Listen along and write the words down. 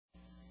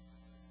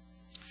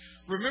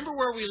Remember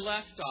where we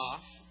left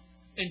off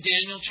in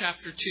Daniel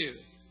chapter 2.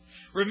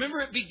 Remember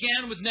it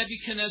began with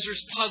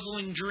Nebuchadnezzar's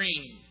puzzling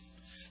dream.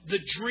 The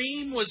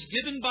dream was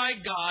given by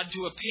God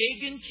to a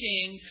pagan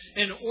king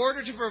in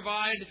order to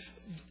provide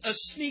a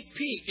sneak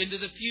peek into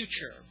the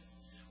future.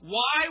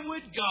 Why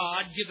would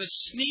God give a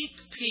sneak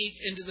peek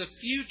into the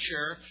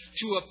future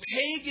to a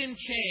pagan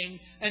king,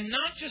 and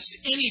not just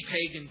any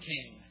pagan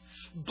king,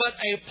 but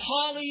a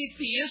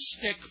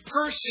polytheistic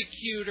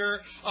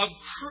persecutor of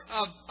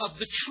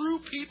the true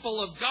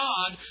people of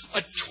God,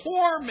 a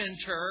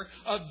tormentor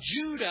of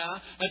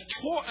Judah,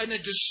 and a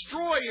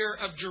destroyer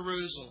of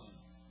Jerusalem?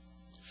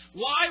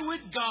 Why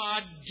would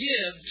God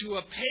give to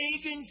a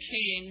pagan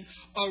king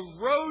a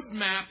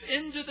roadmap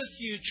into the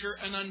future,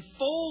 an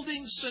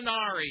unfolding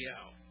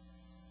scenario?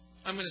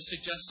 I'm going to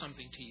suggest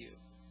something to you.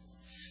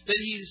 That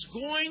He's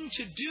going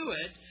to do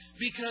it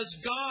because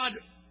God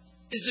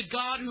is a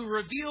God who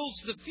reveals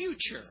the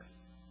future.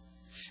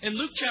 In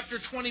Luke chapter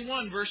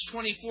 21, verse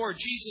 24,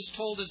 Jesus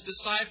told His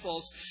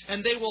disciples,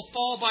 "And they will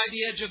fall by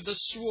the edge of the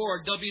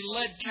sword. They'll be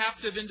led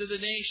captive into the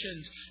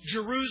nations.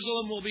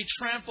 Jerusalem will be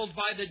trampled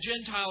by the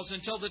Gentiles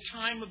until the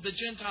time of the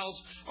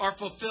Gentiles are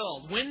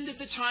fulfilled." When did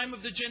the time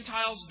of the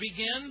Gentiles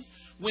begin?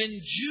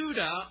 When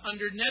Judah,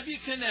 under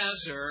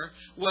Nebuchadnezzar,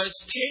 was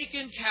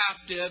taken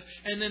captive,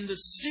 and then the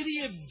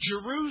city of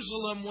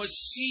Jerusalem was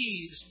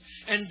seized.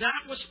 And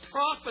that was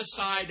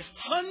prophesied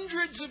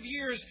hundreds of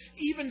years,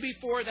 even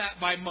before that,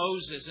 by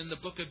Moses in the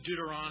book of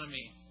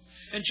Deuteronomy.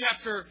 In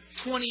chapter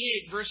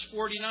 28, verse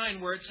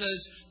 49, where it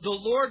says, "The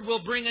Lord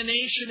will bring a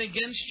nation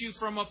against you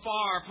from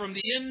afar, from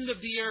the end of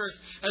the earth,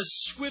 as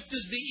swift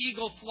as the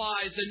eagle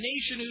flies, a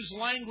nation whose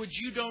language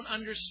you don't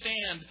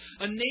understand,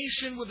 a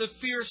nation with a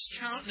fierce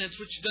countenance,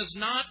 which does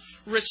not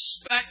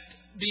respect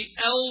the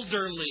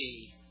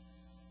elderly,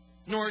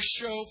 nor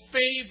show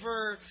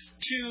favor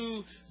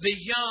to the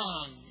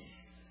young."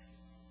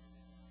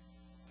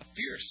 A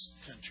fierce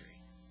country,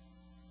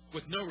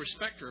 with no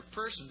respecter of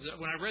persons.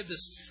 When I read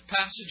this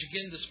passage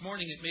again this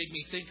morning, it made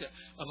me think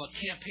of a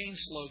campaign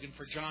slogan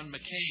for John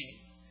McCain.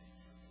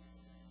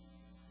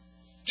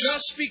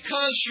 Just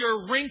because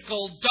you're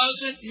wrinkled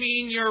doesn't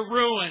mean you're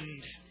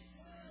ruined.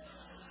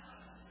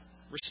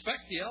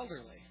 Respect the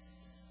elderly.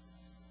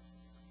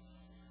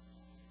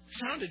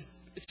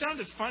 It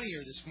sounded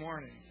funnier this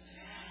morning.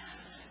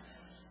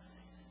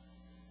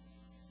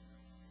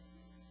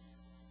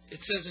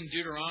 It says in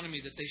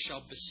Deuteronomy that they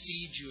shall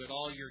besiege you at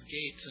all your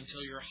gates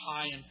until your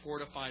high and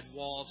fortified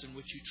walls in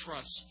which you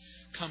trust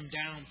come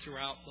down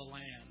throughout the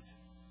land.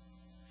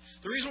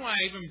 The reason why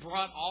I even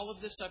brought all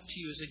of this up to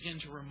you is again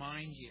to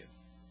remind you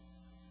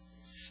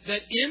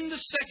that in the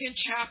second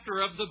chapter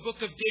of the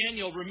book of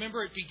Daniel,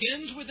 remember it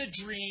begins with a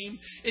dream,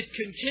 it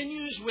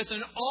continues with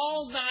an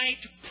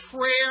all-night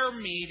prayer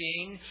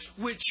meeting,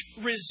 which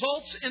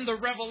results in the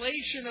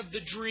revelation of the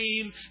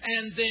dream,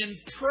 and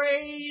then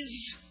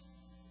praise,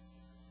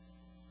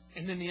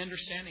 and then the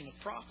understanding of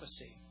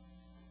prophecy.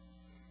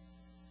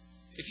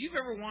 If you've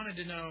ever wanted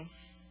to know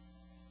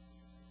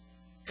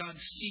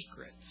God's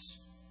secrets,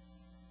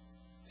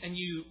 and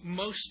you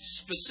most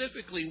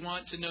specifically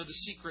want to know the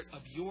secret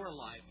of your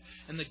life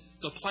and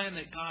the plan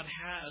that God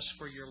has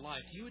for your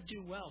life, you would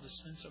do well to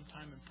spend some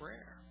time in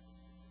prayer.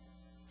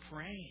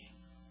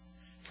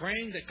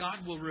 Praying that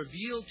God will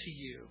reveal to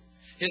you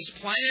His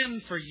plan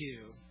for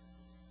you.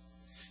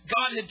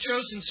 God had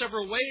chosen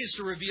several ways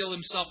to reveal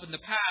Himself in the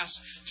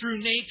past,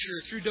 through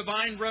nature, through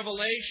divine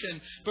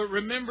revelation. But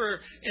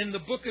remember, in the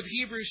book of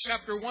Hebrews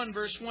chapter 1,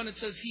 verse 1, it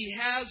says, He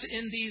has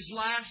in these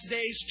last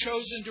days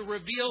chosen to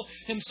reveal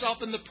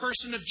Himself in the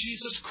person of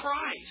Jesus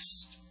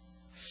Christ.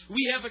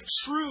 We have a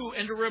true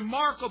and a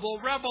remarkable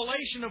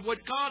revelation of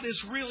what God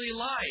is really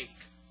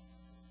like.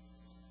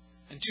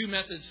 And two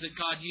methods that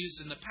God used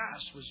in the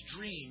past was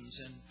dreams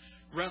and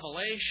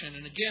revelation.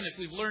 And again, if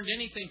we've learned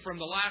anything from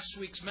the last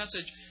week's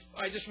message,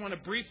 I just want to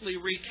briefly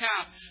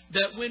recap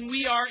that when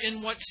we are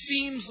in what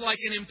seems like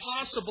an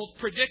impossible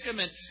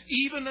predicament,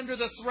 even under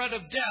the threat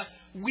of death,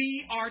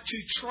 we are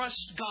to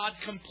trust God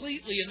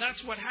completely. And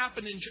that's what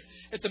happened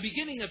at the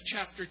beginning of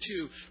chapter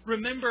 2.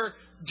 Remember,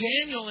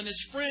 Daniel and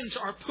his friends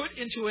are put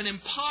into an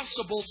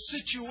impossible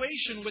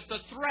situation with the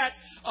threat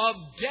of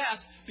death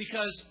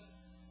because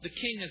the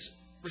king has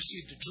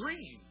received a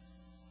dream.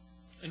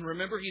 And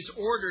remember, he's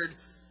ordered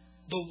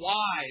the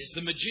wise,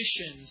 the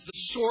magicians, the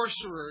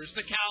sorcerers,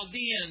 the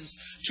Chaldeans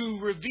to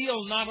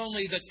reveal not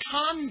only the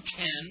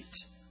content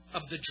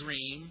of the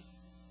dream,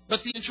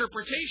 but the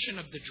interpretation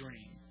of the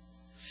dream.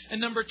 And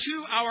number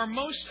two, our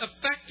most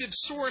effective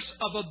source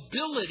of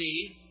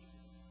ability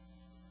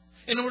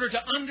in order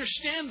to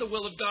understand the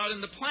will of God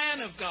and the plan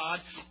of God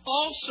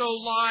also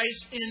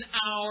lies in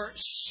our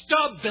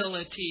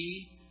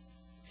stability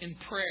in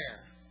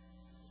prayer.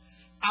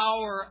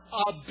 Our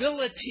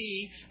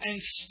ability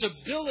and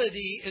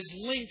stability is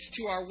linked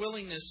to our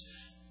willingness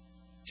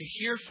to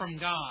hear from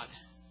God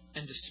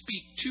and to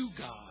speak to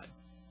God.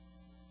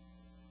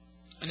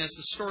 And as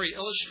the story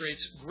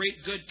illustrates,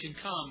 great good can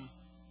come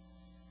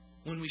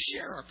when we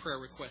share our prayer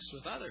requests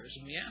with others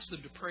and we ask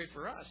them to pray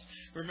for us.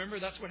 Remember,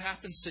 that's what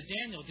happens to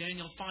Daniel.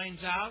 Daniel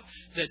finds out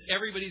that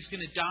everybody's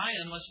going to die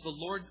unless the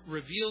Lord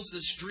reveals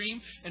this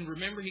dream. And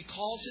remember, he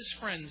calls his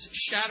friends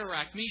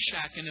Shadrach,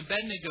 Meshach, and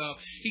Abednego.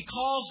 He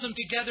calls them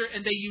together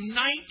and they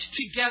unite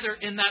together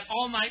in that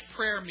all-night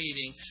prayer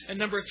meeting. And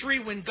number 3,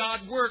 when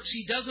God works,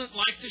 He doesn't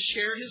like to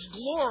share His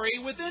glory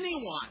with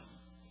anyone.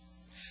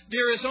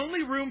 There is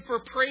only room for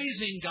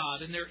praising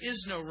God, and there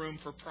is no room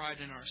for pride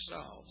in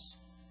ourselves.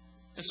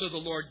 And so the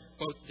Lord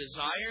both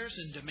desires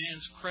and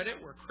demands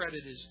credit where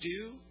credit is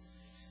due.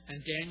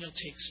 And Daniel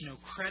takes no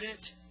credit.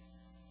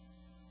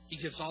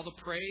 He gives all the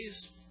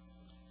praise,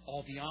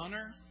 all the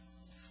honor,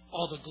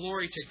 all the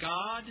glory to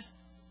God.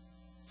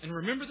 And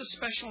remember the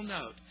special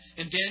note.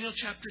 In Daniel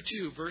chapter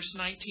 2, verse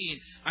 19,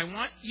 I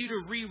want you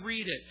to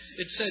reread it.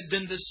 It said,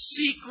 then the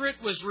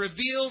secret was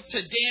revealed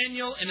to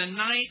Daniel in a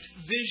night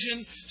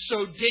vision.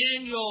 So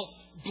Daniel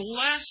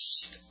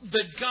blessed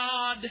the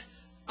God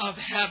of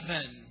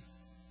heaven.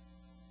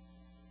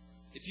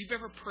 If you've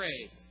ever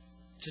prayed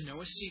to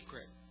know a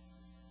secret,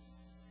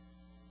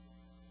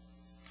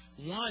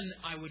 one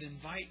I would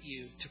invite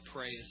you to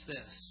pray is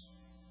this.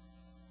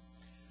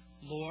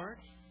 Lord,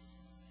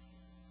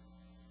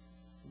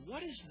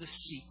 what is the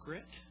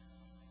secret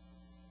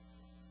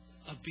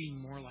of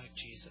being more like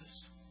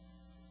Jesus?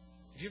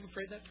 Have you ever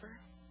prayed that prayer?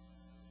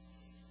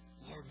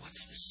 Lord,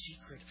 what's the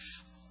secret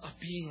of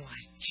being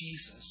like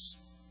Jesus?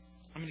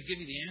 I'm going to give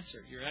you the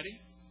answer. You ready?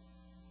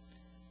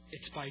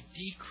 It's by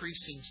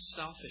decreasing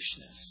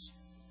selfishness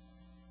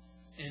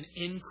and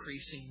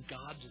increasing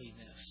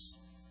godliness.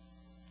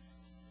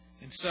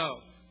 And so,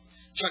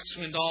 Chuck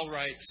Swindoll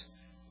writes,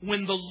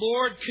 when the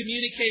Lord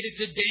communicated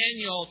to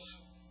Daniel,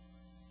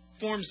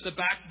 forms the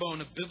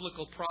backbone of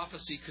biblical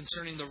prophecy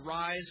concerning the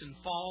rise and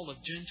fall of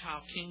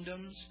Gentile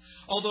kingdoms.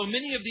 Although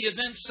many of the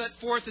events set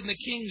forth in the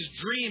king's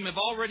dream have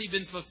already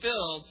been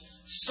fulfilled,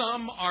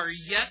 some are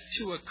yet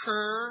to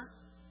occur.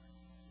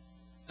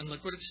 And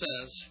look what it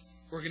says.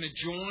 We're going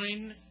to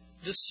join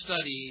this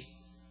study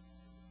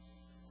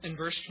in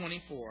verse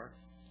 24.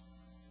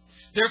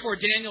 Therefore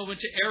Daniel went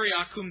to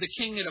Arioch, whom the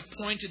king had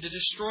appointed to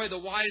destroy the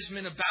wise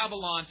men of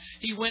Babylon.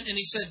 He went and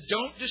he said,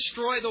 don't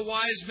destroy the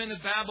wise men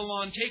of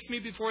Babylon. Take me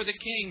before the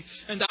king,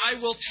 and I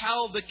will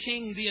tell the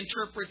king the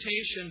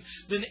interpretation.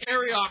 Then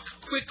Arioch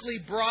quickly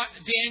brought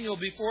Daniel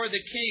before the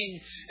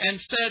king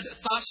and said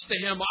thus to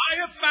him, I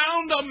have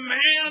found a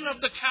man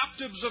of the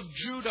captives of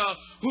Judah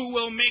who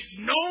will make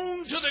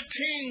known to the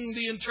king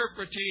the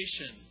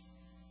interpretation.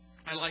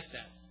 I like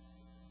that.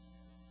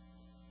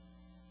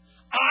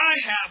 I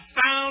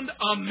have found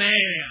a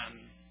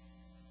man.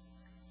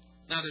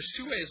 Now, there's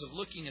 2 ways of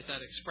looking at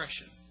that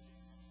expression.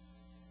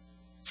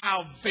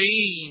 How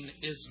vain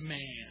is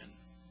man?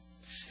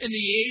 In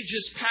the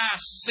ages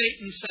past,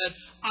 Satan said,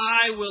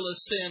 I will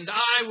ascend,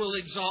 I will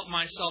exalt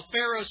myself.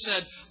 Pharaoh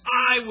said,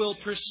 I will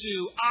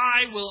pursue,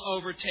 I will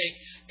overtake.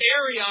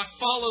 Arioch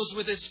follows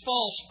with his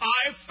false,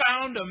 I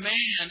found a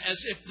man, as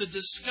if the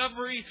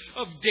discovery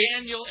of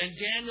Daniel and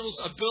Daniel's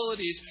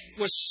abilities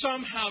was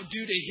somehow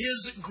due to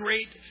his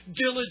great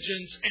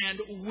diligence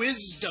and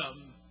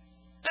wisdom.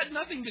 Had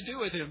nothing to do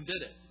with him,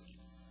 did it?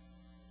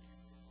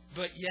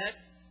 But yet,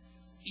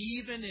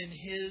 even in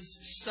his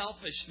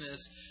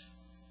selfishness,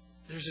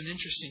 there's an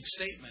interesting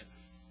statement.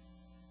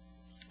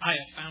 I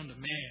have found a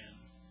man.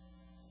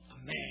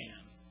 A man.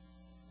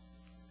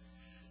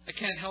 I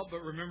can't help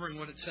but remembering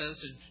what it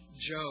says in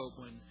Job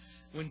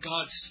when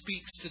God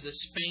speaks to this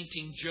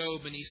fainting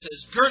Job and He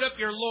says, gird up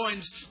your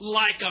loins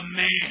like a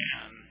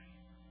man,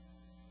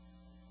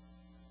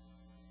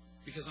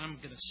 because I'm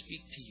going to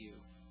speak to you.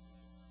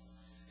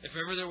 If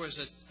ever there was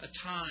a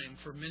time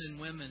for men and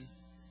women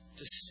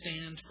to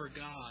stand for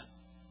God,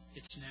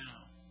 it's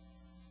now.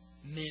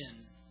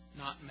 Men,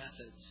 not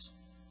methods.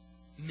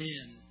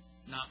 Men,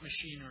 not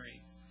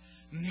machinery.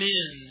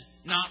 Men,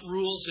 not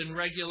rules and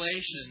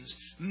regulations.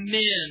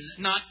 Men,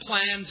 not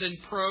plans and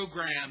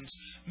programs.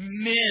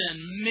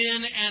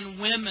 Men and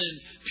women.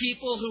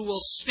 People who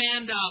will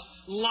stand up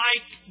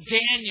like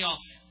Daniel.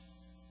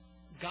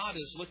 God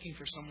is looking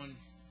for someone,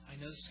 I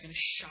know this is going to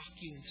shock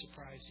you and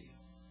surprise you,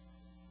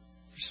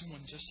 for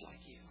someone just like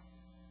you.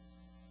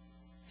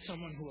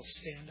 Someone who will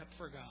stand up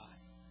for God.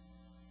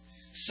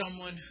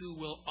 Someone who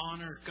will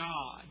honor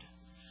God.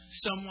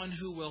 Someone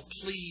who will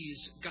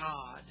please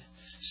God.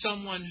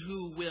 Someone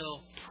who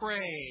will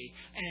pray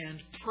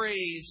and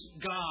praise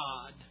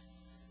God.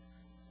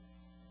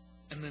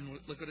 And then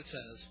look what it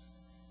says.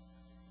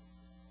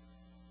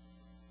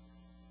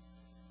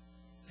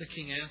 The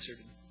king answered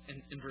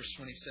in verse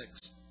 26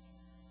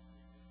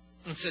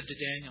 and said to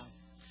Daniel,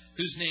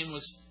 whose name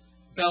was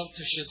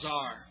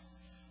Belteshazzar,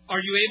 are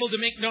you able to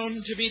make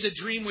known to me the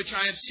dream which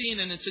I have seen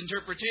and its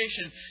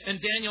interpretation? And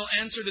Daniel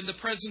answered in the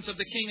presence of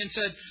the king and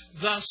said,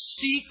 the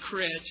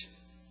secret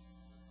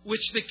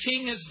which the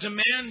king has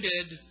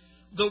demanded,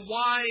 the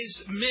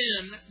wise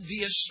men,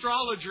 the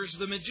astrologers,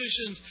 the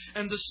magicians,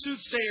 and the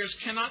soothsayers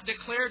cannot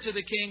declare to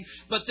the king,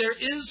 but there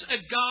is a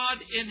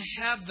God in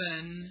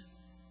heaven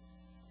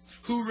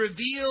who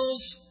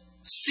reveals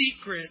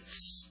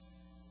secrets.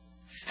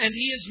 And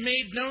he has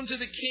made known to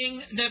the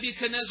king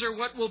Nebuchadnezzar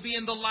what will be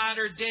in the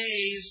latter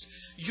days.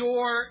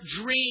 Your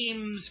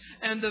dreams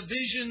and the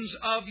visions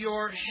of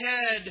your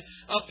head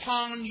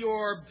upon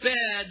your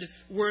bed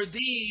were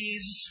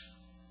these.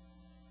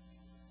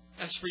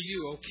 As for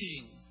you, O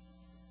king,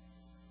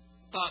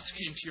 thoughts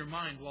came to your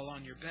mind while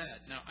on your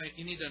bed. Now,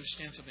 you need to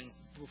understand something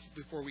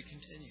before we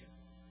continue.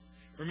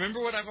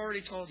 Remember what I've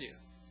already told you.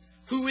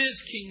 Who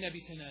is King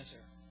Nebuchadnezzar?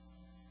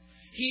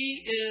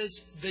 He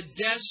is the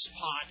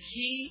despot.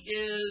 He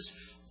is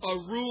a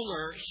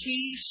ruler.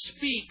 He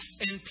speaks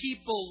and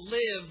people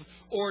live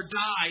or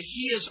die.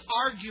 He is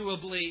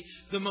arguably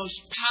the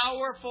most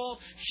powerful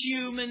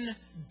human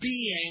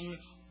being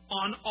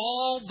on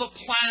all the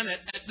planet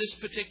at this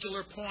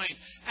particular point.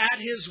 At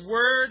His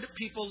word,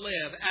 people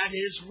live. At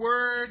His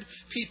word,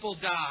 people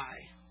die.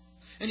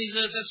 And he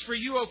says, as for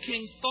you, O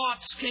king,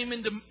 thoughts came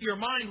into your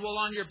mind while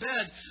on your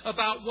bed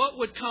about what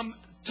would come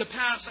to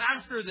pass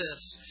after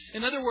this.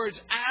 In other words,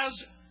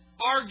 as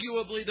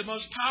arguably the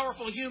most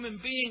powerful human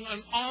being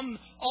on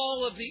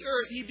all of the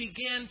earth, he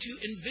began to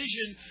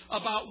envision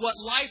about what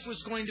life was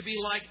going to be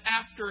like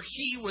after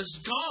he was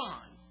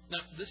gone. Now,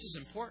 this is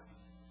important.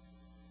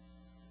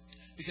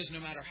 Because no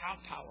matter how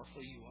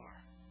powerful you are,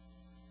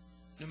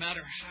 no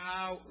matter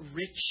how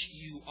rich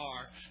you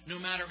are, no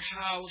matter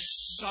how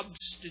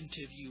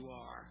substantive you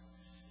are,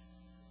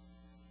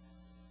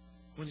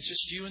 when it's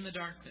just you in the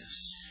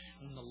darkness,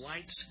 when the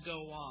lights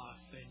go off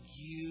and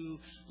you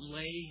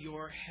lay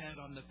your head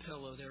on the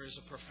pillow, there is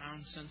a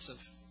profound sense of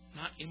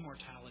not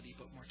immortality,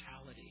 but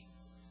mortality.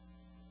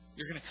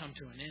 You're going to come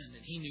to an end,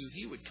 and he knew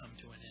he would come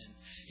to an end.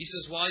 He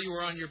says, while you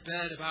were on your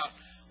bed, about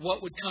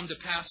what would come to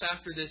pass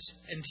after this,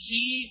 and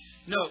he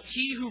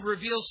who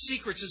reveals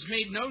secrets has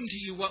made known to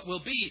you what will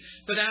be.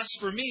 But as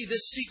for me,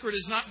 this secret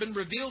has not been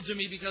revealed to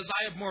me because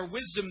I have more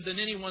wisdom than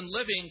anyone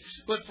living,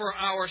 but for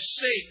our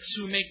sakes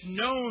who make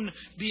known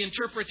the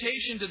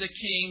interpretation to the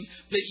king,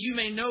 that you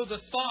may know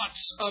the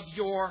thoughts of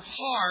your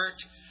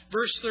heart.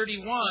 Verse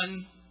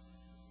 31,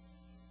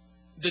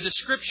 the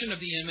description of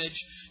the image.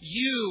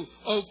 You,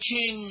 O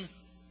king,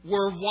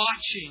 were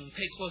watching.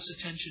 Pay close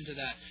attention to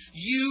that.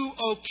 You,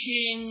 O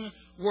king,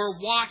 were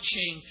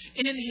watching.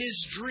 In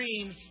his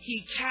dream,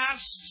 he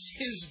casts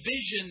his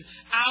vision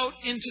out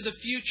into the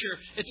future.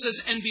 It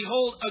says, and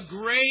behold, a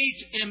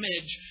great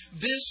image.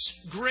 This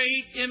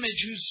great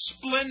image, whose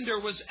splendor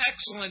was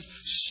excellent,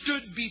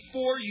 stood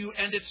before you,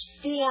 and its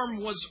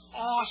form was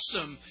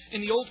awesome.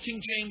 In the Old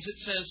King James, it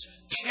says,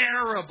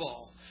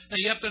 terrible. Now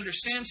you have to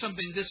understand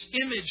something. This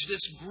image,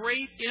 this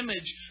great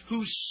image,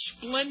 whose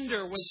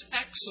splendor was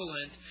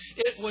excellent,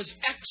 it was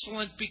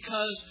excellent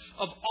because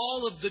of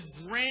all of the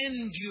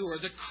grandeur,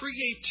 the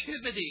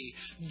creativity,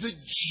 the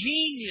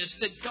genius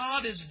that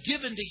God has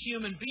given to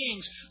human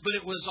beings, but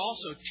it was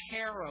also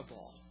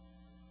terrible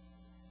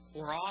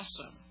or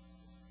awesome.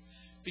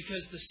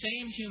 Because the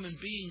same human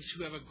beings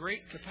who have a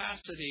great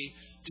capacity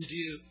to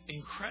do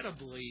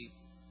incredibly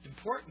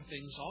important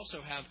things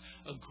also have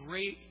a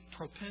great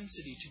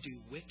propensity to do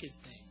wicked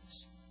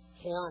things,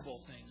 horrible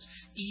things,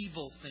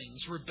 evil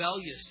things,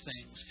 rebellious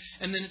things.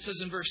 And then it says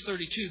in verse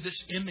 32, this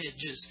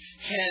image's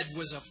head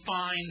was of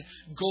fine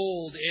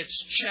gold, its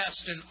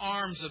chest and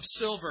arms of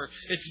silver,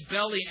 its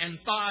belly and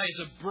thighs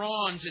of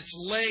bronze, its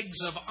legs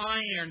of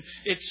iron,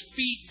 its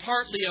feet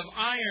partly of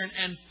iron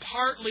and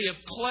partly of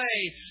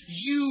clay.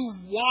 You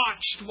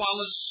watched while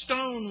a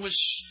stone was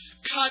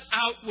cut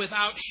out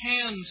without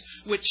hands,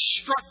 which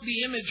struck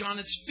the image on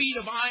its feet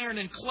of iron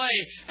and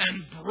clay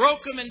and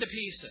broke them into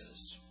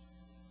pieces.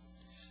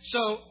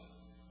 So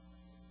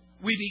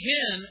we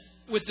begin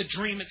with the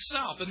dream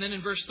itself. And then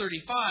in verse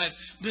 35,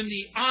 then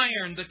the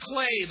iron, the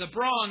clay, the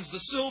bronze, the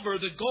silver,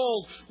 the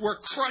gold were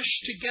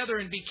crushed together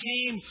and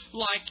became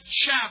like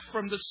chaff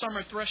from the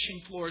summer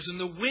threshing floors. And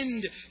the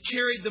wind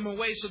carried them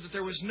away so that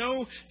there was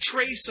no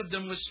trace of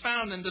them was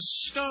found. And the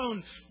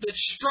stone that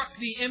struck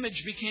the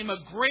image became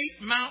a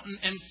great mountain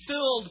and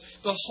filled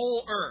the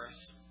whole earth.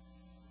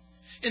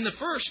 In the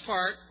first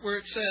part where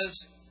it says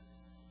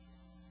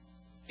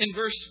in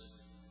verse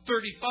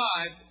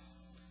 35,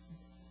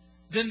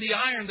 then the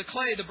iron, the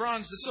clay, the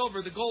bronze, the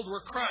silver, the gold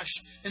were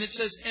crushed. And it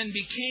says, and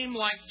became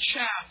like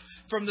chaff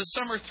from the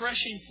summer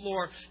threshing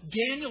floor.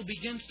 Daniel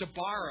begins to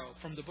borrow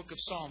from the book of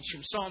Psalms,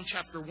 from Psalm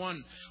chapter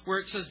 1, where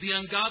it says, the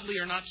ungodly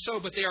are not so,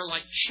 but they are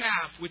like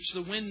chaff which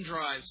the wind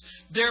drives.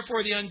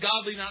 Therefore the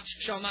ungodly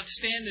shall not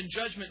stand in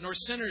judgment, nor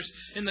sinners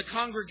in the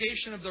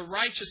congregation of the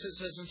righteous, it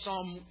says in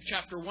Psalm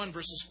chapter 1,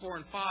 verses 4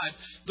 and 5.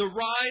 The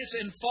rise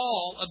and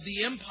fall of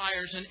the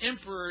empires and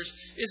emperors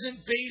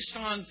isn't based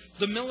on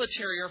the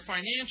military or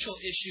financial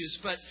issues,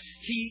 but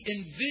he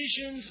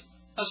envisions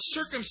a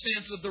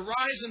circumstance of the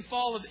rise and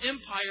fall of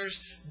empires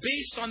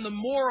based on the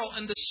moral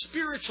and the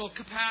spiritual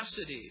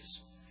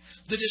capacities.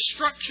 The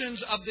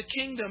destructions of the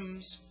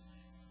kingdoms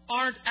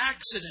aren't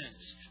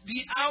accidents.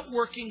 The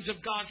outworkings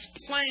of God's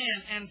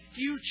plan and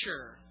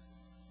future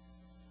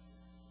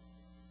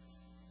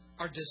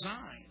are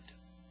designed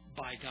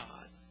by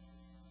God.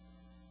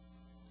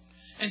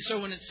 And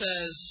so when it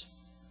says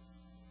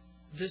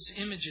this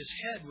image's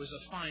head was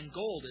of fine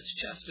gold, its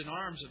chest and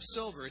arms of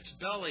silver, its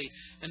belly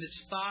and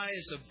its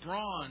thighs of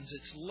bronze,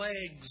 its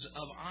legs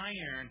of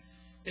iron.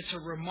 It's a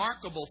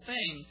remarkable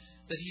thing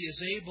that he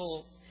is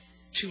able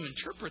to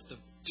interpret,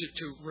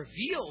 to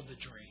reveal the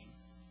dream.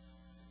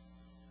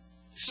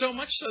 So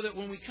much so that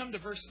when we come to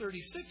verse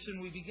 36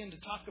 and we begin to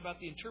talk about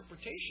the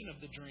interpretation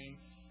of the dream,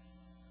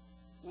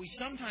 we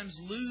sometimes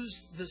lose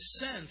the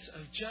sense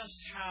of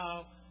just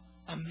how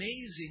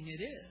amazing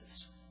it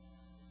is.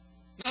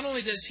 Not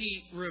only does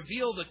he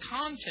reveal the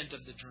content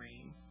of the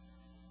dream,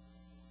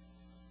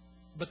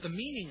 but the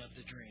meaning of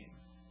the dream.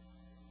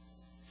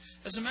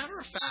 As a matter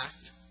of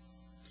fact,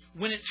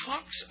 when it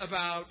talks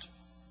about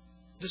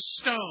the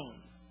stone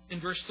in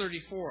verse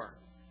 34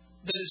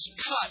 that is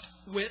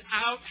cut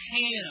without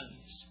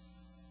hands,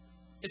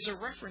 it's a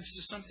reference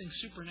to something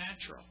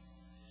supernatural.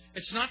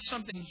 It's not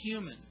something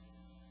human.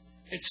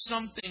 It's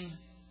something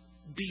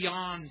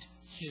beyond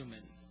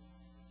human.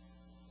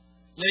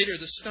 Later,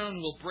 the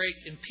stone will break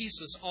in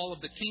pieces all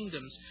of the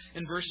kingdoms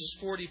in verses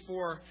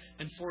 44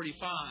 and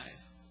 45.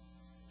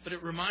 But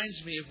it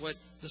reminds me of what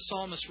the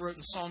psalmist wrote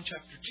in Psalm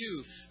chapter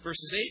 2,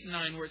 verses 8 and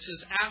 9, where it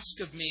says, "Ask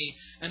of me,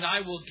 and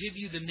I will give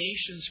you the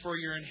nations for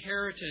your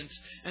inheritance,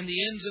 and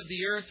the ends of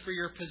the earth for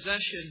your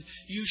possession.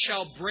 You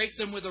shall break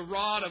them with a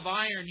rod of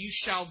iron. You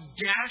shall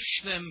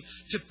dash them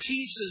to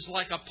pieces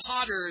like a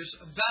potter's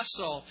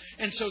vessel."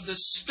 And so the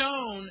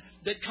stone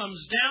that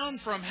comes down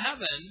from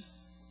heaven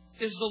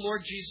is the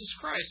Lord Jesus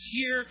Christ.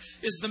 Here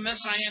is the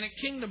Messianic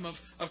kingdom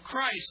of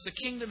Christ. The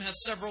kingdom has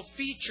several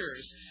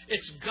features.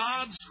 It's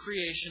God's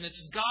creation.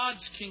 It's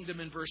God's kingdom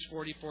in verse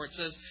 44. It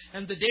says,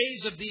 "And the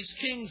days of these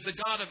kings, the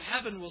God of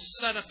heaven will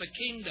set up a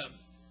kingdom."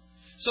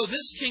 So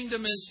this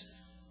kingdom is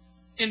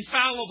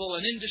infallible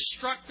and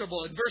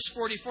indestructible. In verse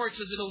 44 it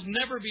says it'll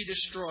never be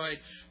destroyed.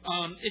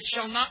 It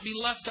shall not be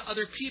left to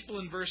other people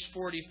in verse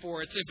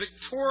 44. It's a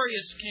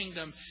victorious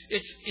kingdom.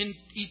 It's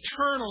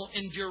eternal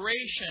in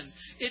duration.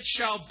 It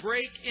shall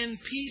break in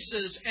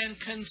pieces and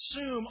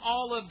consume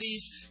all of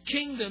these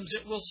kingdoms.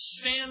 It will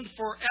stand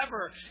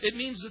forever. It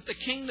means that the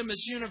kingdom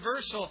is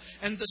universal.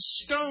 And the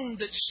stone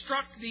that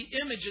struck the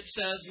image, it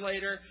says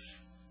later,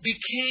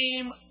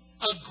 became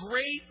a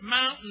great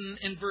mountain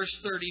in verse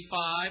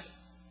 35,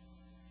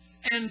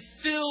 and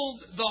filled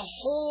the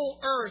whole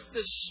earth.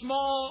 This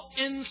small,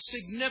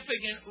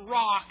 insignificant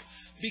rock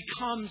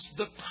becomes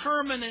the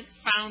permanent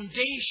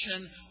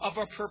foundation of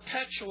a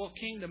perpetual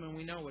kingdom. And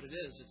we know what it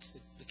is.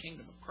 It's the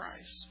kingdom of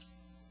Christ.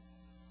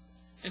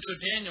 And so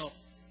Daniel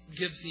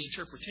gives the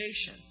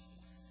interpretation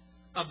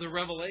of the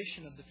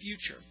revelation of the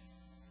future.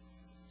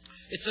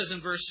 It says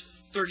in verse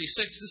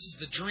 36, this is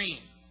the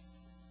dream.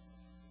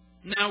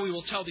 "Now we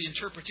will tell the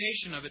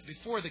interpretation of it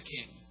before the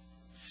king.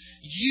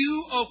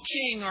 You, O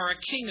king, are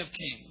a king of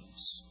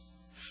kings.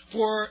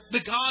 For the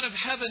God of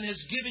heaven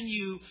has given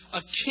you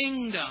a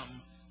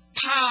kingdom,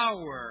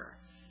 power,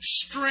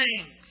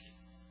 strength,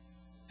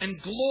 and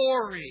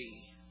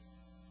glory.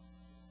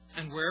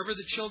 And wherever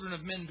the children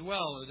of men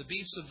dwell, or the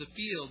beasts of the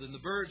field, and the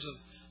birds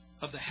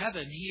of the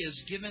heaven, He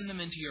has given them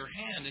into your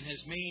hand, and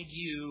has made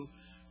you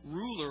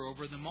ruler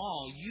over them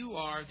all. You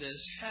are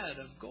this head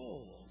of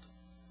gold."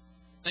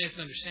 Now you have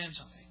to understand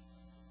something.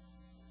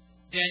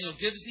 Daniel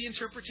gives the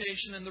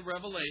interpretation and the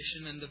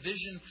revelation, and the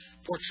vision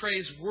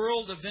portrays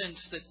world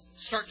events that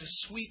start to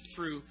sweep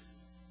through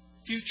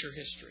future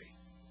history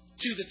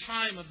to the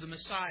time of the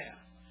Messiah.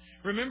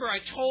 Remember, I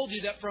told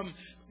you that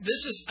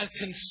this is a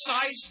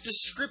concise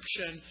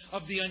description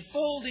of the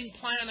unfolding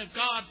plan of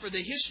God for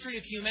the history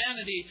of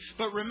humanity.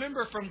 But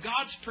remember, from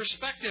God's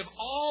perspective,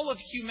 all of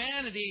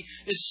humanity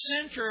is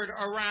centered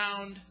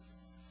around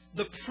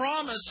the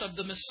promise of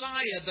the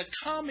Messiah, the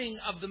coming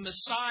of the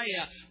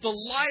Messiah, the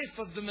life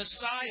of the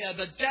Messiah,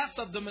 the death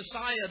of the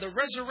Messiah, the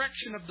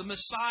resurrection of the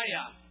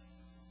Messiah,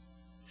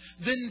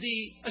 then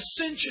the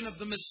ascension of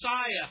the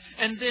Messiah,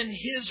 and then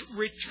His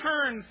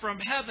return from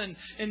heaven.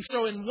 And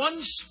so in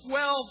one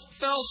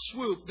fell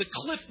swoop, the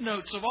cliff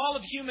notes of all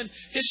of human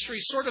history,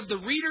 sort of the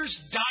Reader's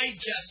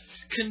Digest,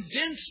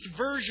 condensed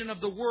version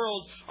of the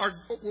world,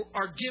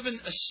 are given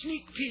a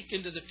sneak peek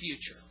into the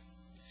future.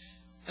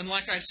 And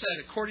like I said,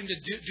 according to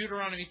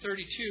Deuteronomy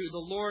 32, the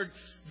Lord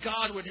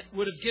God would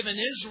have given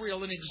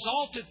Israel an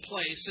exalted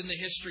place in the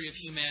history of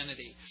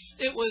humanity.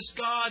 It was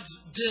God's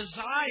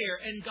desire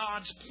and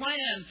God's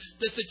plan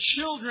that the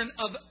children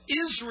of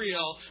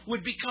Israel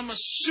would become a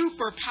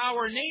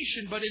superpower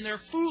nation, but in their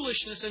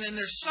foolishness and in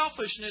their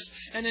selfishness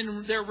and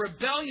in their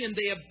rebellion,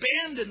 they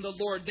abandoned the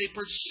Lord. They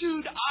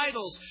pursued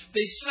idols.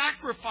 They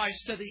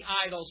sacrificed to the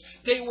idols.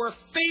 They were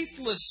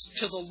faithless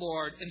to the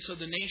Lord. And so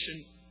the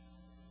nation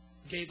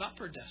gave up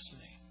her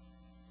destiny.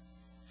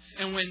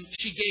 And when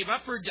she gave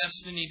up her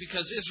destiny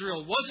because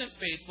Israel wasn't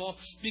faithful,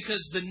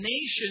 because the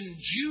nation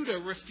Judah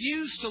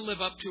refused to live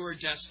up to her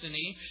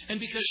destiny, and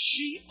because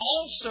she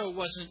also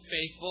wasn't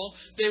faithful,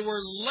 they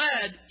were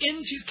led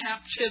into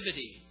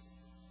captivity.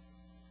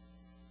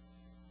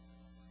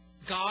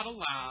 God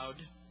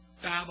allowed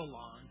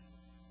Babylon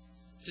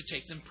to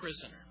take them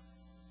prisoner.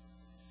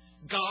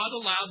 God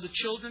allowed the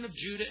children of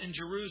Judah and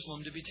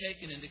Jerusalem to be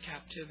taken into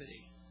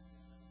captivity.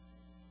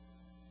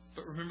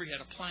 But remember, He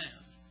had a plan.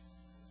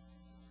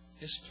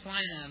 His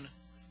plan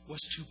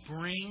was to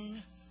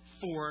bring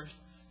forth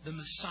the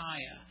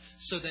Messiah,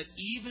 so that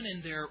even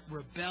in their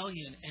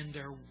rebellion and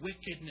their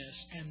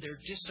wickedness and their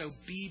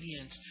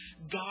disobedience,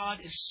 God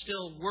is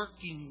still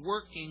working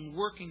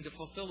to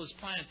fulfill His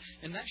plan.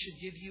 And that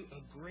should give you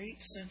a great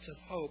sense of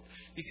hope,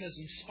 because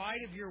in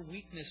spite of your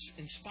weakness,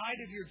 in spite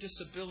of your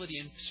disability,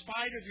 in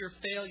spite of your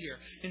failure,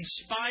 in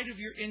spite of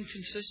your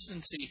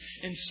inconsistency,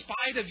 in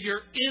spite of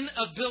your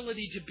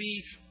inability to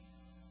be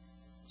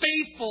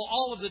faithful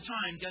all of the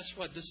time, guess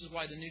what? This is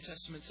why the New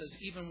Testament says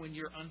even when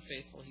you're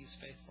unfaithful, He's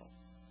faithful.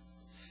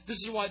 This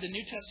is why the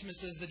New Testament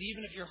says that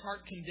even if your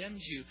heart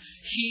condemns you,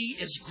 He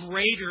is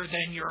greater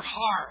than your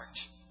heart.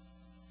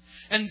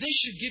 And this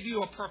should give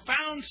you a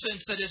profound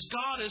sense that as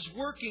God is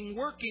working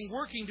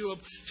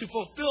to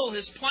fulfill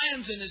His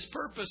plans and His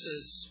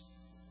purposes,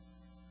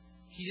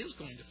 He is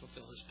going to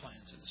fulfill His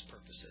plans and His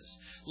purposes.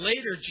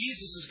 Later,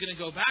 Jesus is going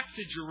to go back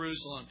to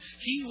Jerusalem.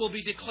 He will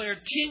be declared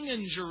king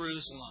in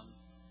Jerusalem.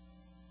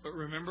 But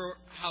remember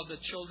how the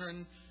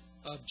children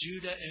of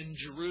Judah and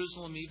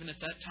Jerusalem, even at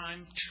that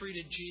time,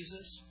 treated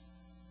Jesus?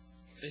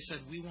 They said,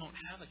 we won't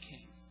have a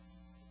king.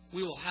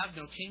 We will have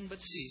no king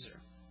but Caesar.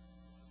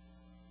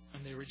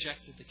 And they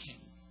rejected the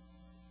king.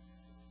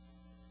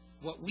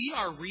 What we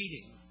are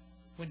reading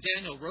when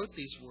Daniel wrote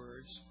these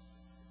words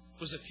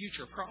was a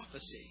future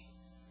prophecy.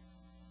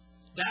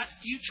 That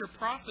future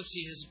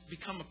prophecy has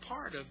become a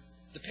part of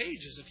the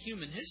pages of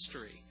human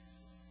history.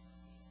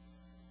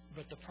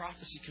 But the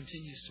prophecy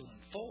continues to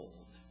unfold.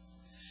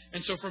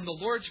 And so from the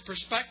Lord's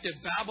perspective,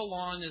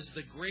 Babylon is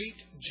the great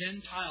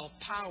Gentile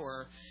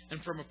power.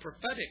 And from a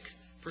prophetic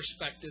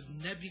perspective,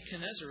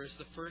 Nebuchadnezzar is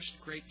the first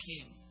great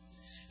king.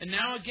 And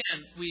now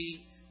again,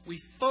 we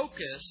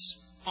focus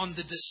on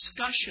the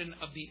discussion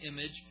of the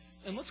image.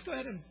 And let's go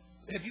ahead and...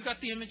 Have you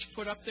got the image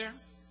put up there?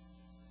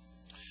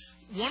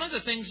 One of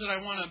the things that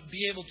I want to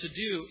be able to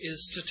do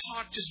is to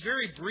talk just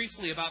very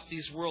briefly about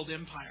these world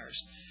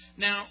empires.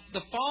 Now,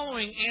 the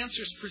following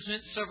answers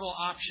present several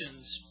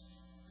options.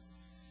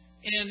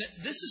 And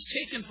this is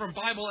taken from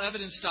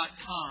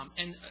BibleEvidence.com.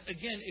 And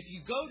again, if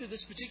you go to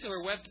this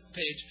particular web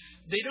page,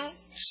 they don't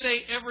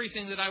say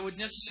everything that I would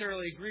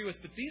necessarily agree with,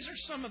 but these are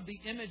some of the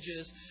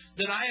images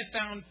that I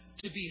have found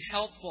to be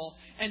helpful.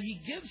 And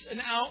he gives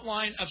an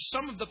outline of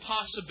some of the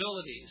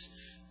possibilities.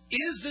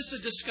 Is this a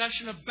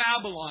discussion of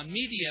Babylon,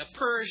 Media,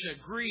 Persia,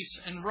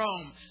 Greece, and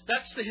Rome?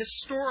 That's the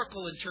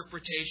historical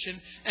interpretation,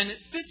 and it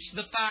fits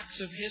the facts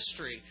of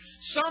history.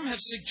 Some have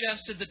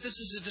suggested that this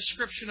is a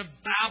description of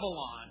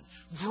Babylon,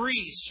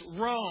 Greece,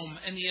 Rome,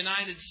 and the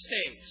United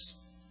States.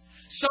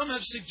 Some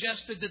have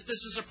suggested that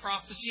this is a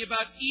prophecy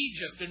about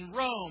Egypt and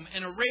Rome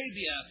and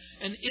Arabia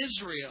and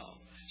Israel.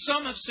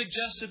 Some have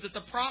suggested that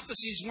the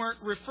prophecies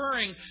weren't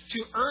referring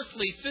to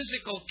earthly,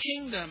 physical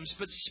kingdoms,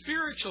 but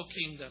spiritual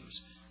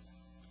kingdoms.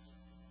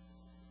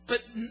 But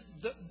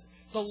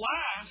the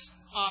last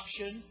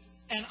option,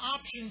 and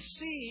option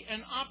C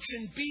and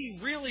option B,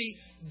 really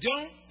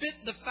don't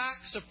fit the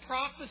facts of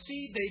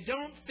prophecy. They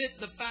don't fit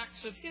the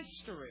facts of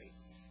history.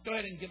 Go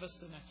ahead and give us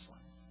the next one.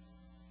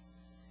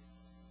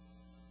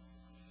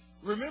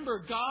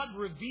 Remember, God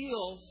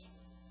reveals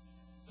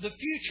the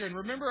future. And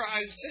remember,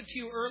 I said to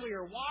you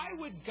earlier, why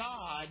would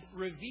God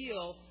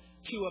reveal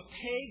to a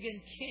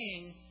pagan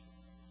king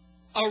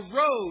a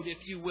road, if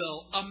you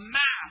will, a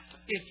map,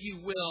 if you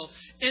will,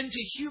 into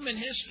human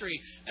history?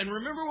 And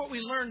remember what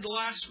we learned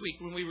last week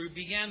when we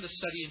began the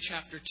study in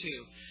chapter 2.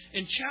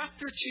 In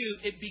chapter 2,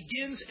 it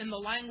begins in the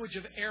language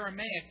of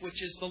Aramaic,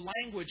 which is the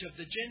language of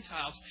the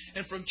Gentiles.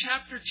 And from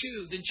chapter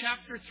 2, then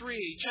chapter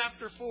 3,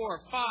 chapter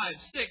 4, 5,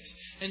 6,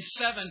 and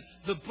 7,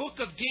 the book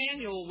of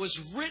Daniel was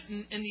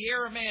written in the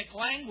Aramaic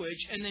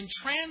language and then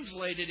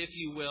translated, if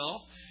you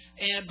will,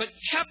 but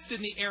kept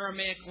in the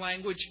Aramaic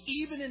language,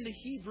 even in the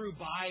Hebrew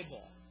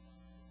Bible.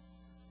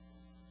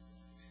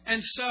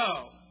 And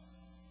so,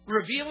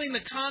 revealing the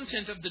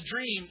content of the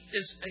dream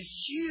is a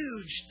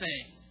huge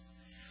thing.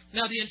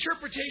 Now, the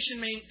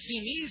interpretation may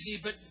seem easy,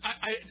 but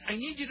I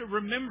need you to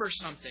remember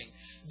something.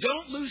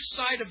 Don't lose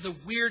sight of the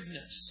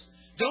weirdness.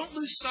 Don't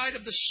lose sight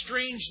of the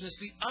strangeness,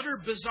 the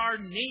utter bizarre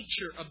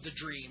nature of the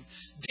dream.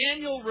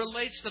 Daniel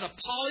relates that a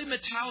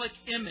polymetallic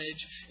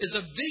image is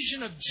a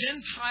vision of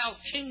Gentile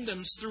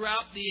kingdoms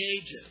throughout the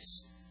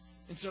ages.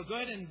 And so go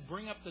ahead and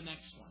bring up the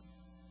next one.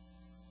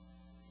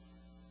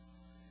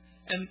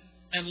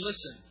 And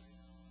listen.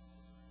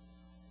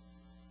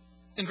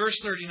 In verse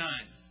 39.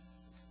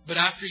 But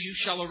after you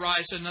shall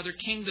arise another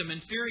kingdom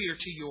inferior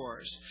to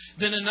yours.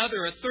 Then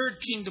another, a third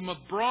kingdom of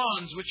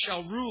bronze, which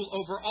shall rule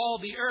over all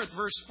the earth.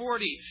 Verse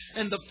 40.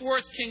 And the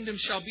fourth kingdom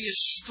shall be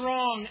as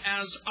strong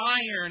as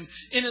iron,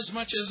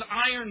 inasmuch as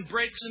iron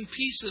breaks in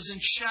pieces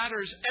and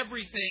shatters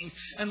everything.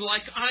 And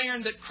like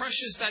iron that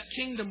crushes that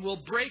kingdom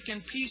will break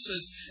in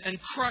pieces and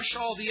crush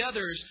all the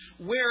others.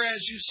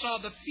 Whereas you saw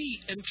the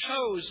feet and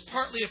toes,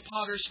 partly of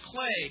potter's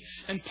clay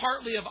and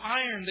partly of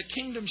iron, the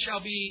kingdom shall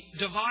be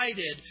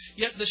divided.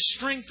 Yet the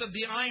strength strength of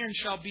the iron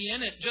shall be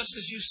in it, just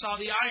as you saw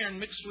the iron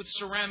mixed with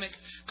ceramic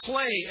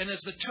clay. And as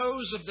the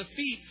toes of the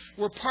feet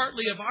were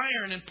partly of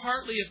iron and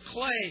partly of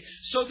clay,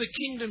 so the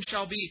kingdom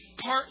shall be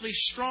partly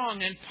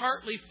strong and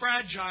partly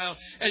fragile.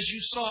 As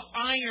you saw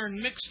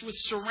iron mixed with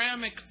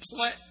ceramic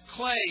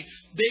clay,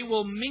 they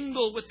will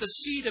mingle with the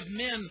seed of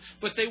men,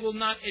 but they will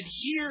not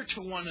adhere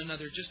to one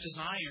another, just as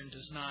iron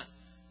does not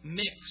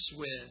mix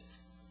with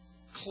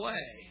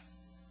clay.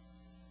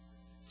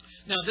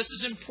 Now, this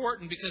is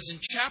important because in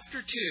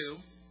chapter 2,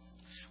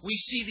 we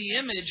see the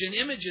image and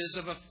images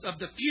of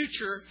the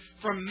future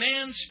from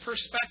man's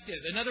perspective.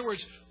 In other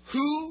words,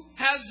 who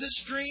has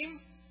this dream?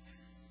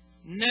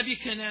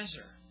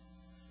 Nebuchadnezzar.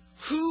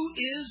 Who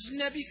is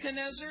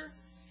Nebuchadnezzar?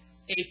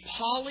 A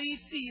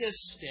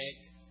polytheistic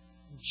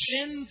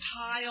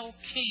Gentile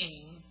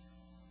king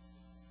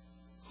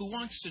who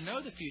wants to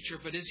know the future,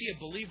 but is he a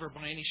believer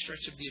by any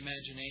stretch of the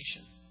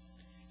imagination?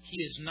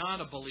 He is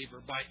not a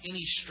believer by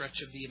any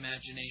stretch of the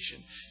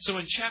imagination. So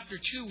in chapter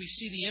 2, we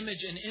see the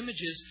image and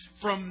images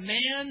from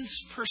man's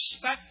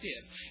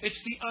perspective. It's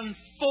the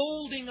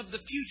unfolding of the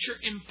future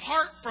in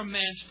part from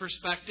man's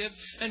perspective.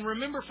 And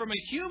remember, from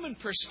a human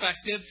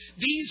perspective,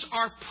 these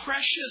are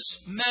precious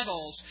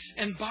metals.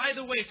 And by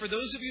the way, for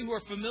those of you who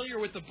are familiar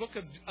with the book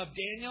of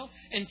Daniel,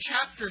 in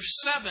chapter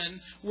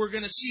 7, we're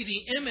going to see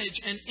the image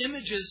and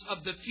images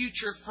of the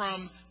future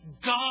from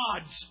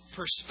God's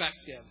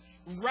perspective.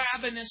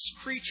 Ravenous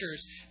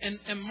creatures. And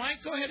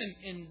Mike, go ahead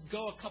and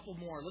go a couple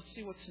more. Let's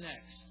see what's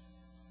next.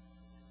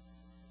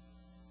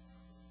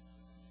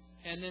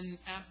 And then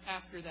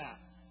after that,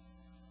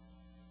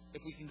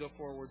 if we can go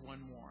forward one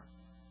more.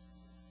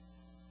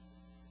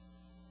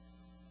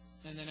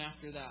 And then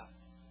after that.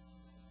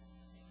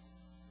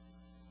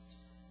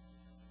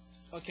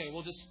 Okay,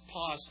 we'll just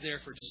pause there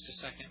for just a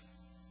second.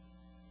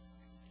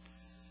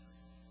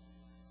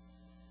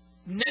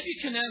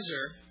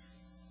 Nebuchadnezzar,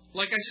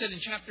 like I said in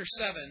chapter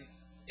 7,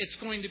 it's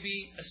going to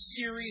be a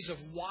series of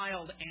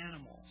wild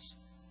animals.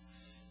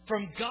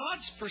 From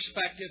God's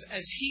perspective,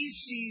 as He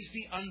sees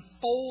the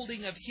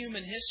unfolding of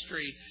human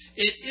history,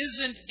 it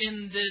isn't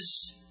in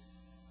this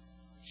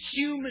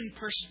human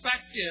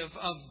perspective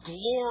of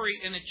glory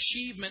and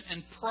achievement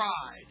and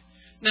pride.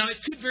 Now,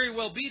 it could very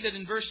well be that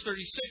in verse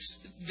 36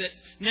 that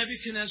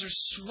Nebuchadnezzar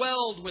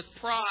swelled with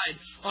pride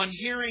on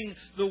hearing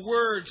the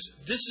words,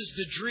 "This is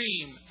the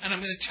dream." And I'm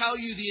going to tell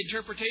you the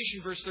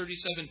interpretation, verse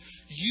 37.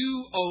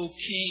 "You, O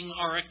king,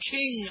 are a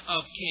king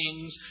of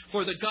kings,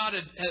 for the God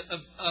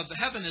of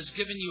heaven has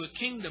given you a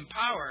kingdom,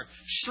 power,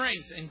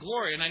 strength, and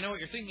glory." And I know what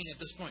you're thinking at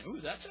this point.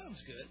 Ooh, that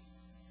sounds good.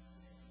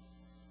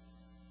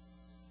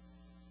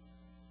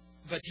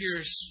 But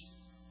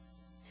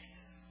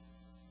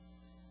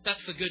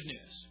that's the good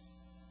news.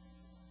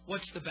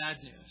 What's the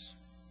bad news?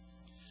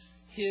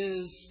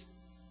 His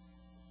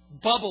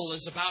bubble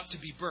is about to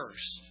be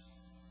burst.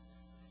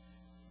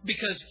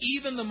 Because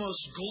even the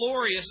most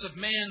glorious of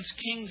man's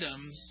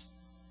kingdoms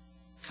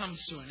comes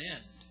to an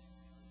end.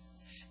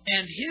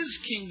 And his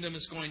kingdom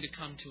is going to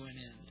come to an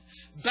end.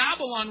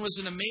 Babylon was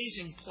an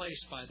amazing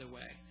place, by the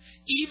way.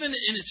 Even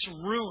in its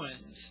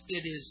ruins,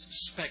 it is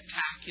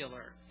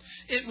spectacular.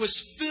 It was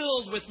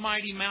filled with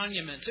mighty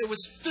monuments. It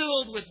was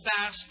filled with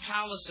vast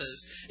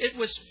palaces. It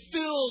was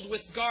filled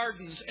with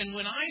gardens. And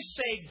when I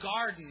say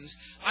gardens,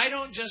 I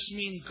don't just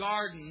mean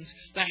gardens.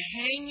 The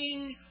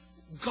hanging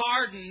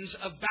gardens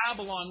of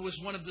Babylon was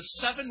one of the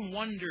 7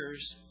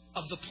 wonders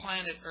of the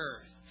planet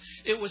Earth.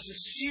 It was a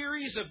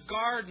series of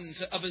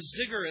gardens of a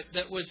ziggurat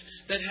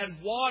that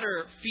had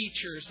water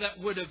features that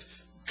would have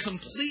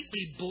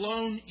completely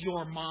blown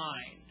your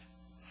mind.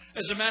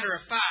 As a matter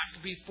of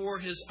fact, before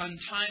his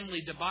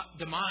untimely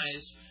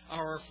demise,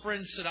 our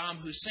friend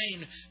Saddam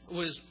Hussein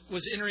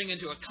was entering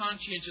into a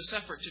conscientious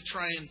effort to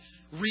try and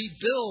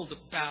rebuild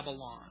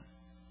Babylon.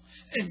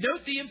 And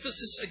note the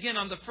emphasis again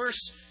on the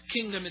first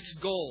kingdom, it's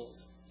gold.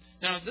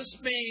 Now,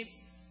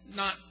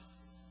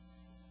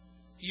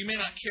 you may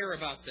not care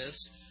about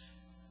this,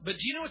 but do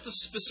you know what the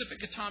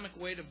specific atomic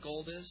weight of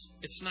gold is?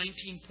 It's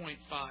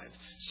 19.5.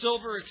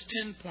 Silver, it's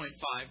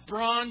 10.5.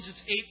 Bronze,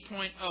 it's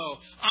 8.0.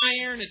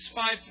 Iron, it's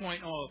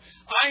 5.0.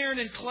 Iron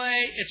and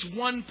clay, it's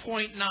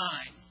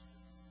 1.9.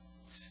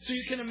 So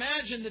you can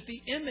imagine that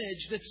the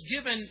image that's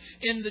given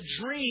in the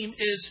dream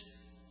is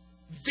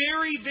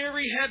very,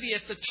 very heavy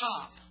at the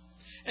top.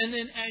 And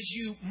then as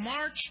you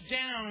march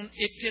down,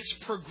 it gets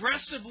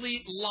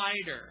progressively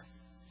lighter.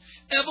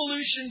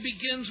 Evolution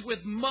begins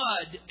with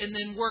mud and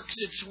then works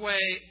its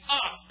way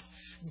up.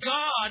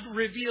 God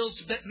reveals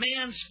that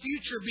man's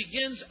future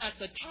begins at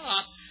the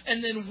top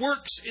and then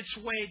works its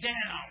way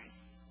down.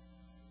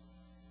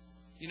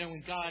 You know,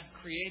 when God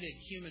created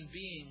human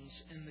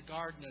beings in the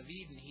Garden of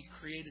Eden, He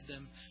created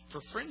them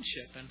for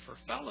friendship and for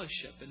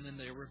fellowship, and then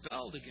they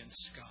rebelled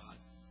against God.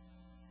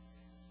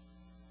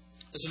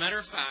 As a matter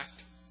of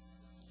fact,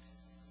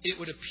 it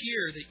would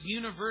appear that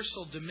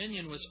universal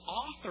dominion was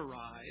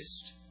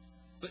authorized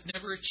but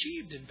never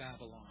achieved in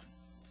Babylon.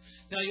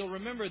 Now, you'll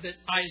remember that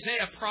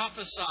Isaiah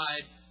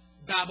prophesied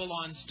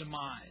Babylon's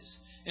demise.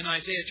 In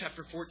Isaiah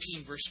chapter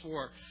 14, verse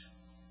 4,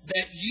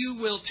 that you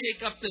will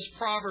take up this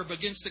proverb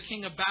against the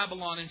king of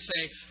Babylon and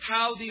say,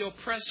 how the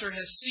oppressor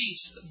has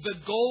ceased. The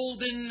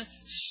golden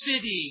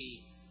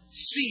city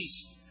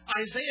ceased.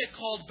 Isaiah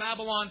called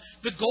Babylon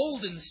the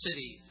golden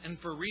city, and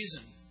for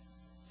reason.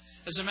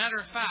 As a matter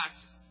of fact,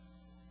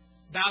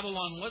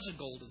 Babylon was a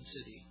golden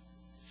city.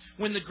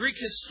 When the Greek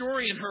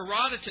historian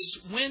Herodotus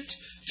went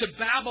to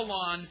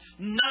Babylon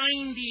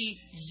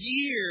 90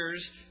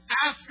 years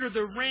after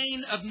the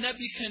reign of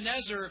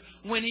Nebuchadnezzar,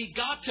 when he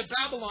got to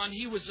Babylon,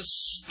 he was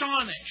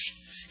astonished.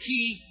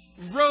 He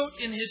wrote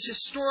in his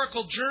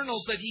historical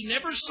journals that he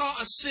never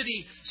saw a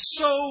city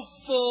so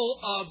full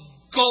of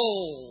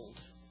gold.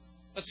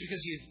 That's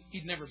because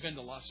he'd never been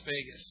to Las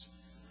Vegas.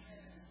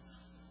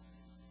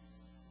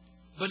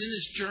 But in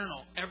his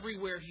journal,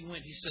 everywhere he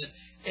went, he said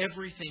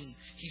everything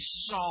he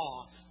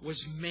saw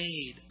was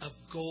made of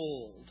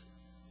gold.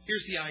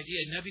 Here's the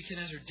idea.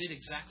 Nebuchadnezzar did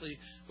exactly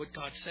what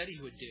God said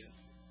he would do.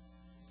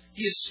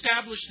 He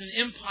established an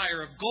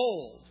empire of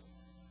gold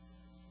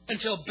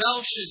until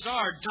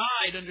Belshazzar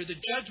died under the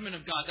judgment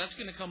of God. That's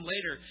going to come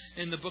later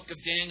in the book of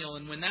Daniel.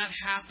 And when that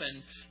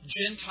happened,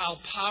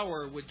 Gentile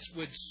power would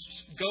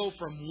go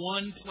from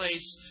one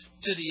place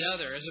to the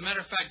other. As a matter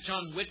of fact,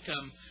 John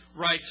Whitcomb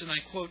writes, and I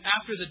quote,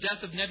 after the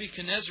death of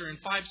Nebuchadnezzar in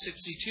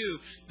 562,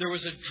 there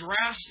was a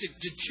drastic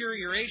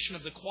deterioration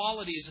of the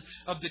qualities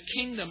of the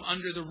kingdom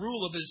under the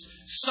rule of his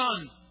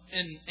son.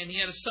 And he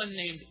had a son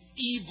named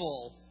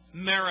Evil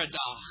Merodach.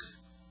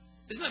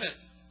 Isn't that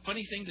a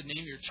funny thing to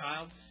name your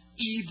child?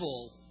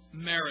 Evil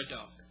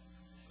Merodach.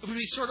 It would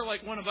be sort of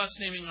like one of us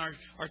naming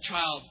our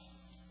child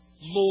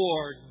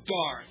Lord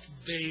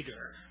Darth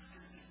Vader.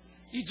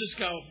 You just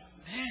go,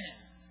 man,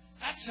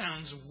 that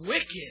sounds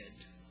wicked.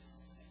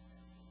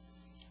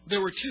 There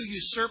were two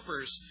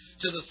usurpers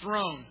to the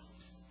throne,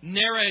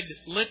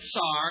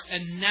 Nereg-Litzar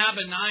and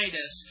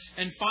Nabonidus,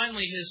 and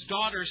finally his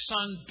daughter's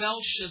son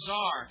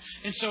Belshazzar.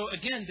 And so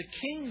again, the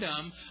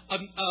kingdom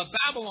of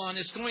Babylon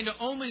is going to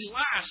only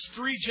last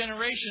 3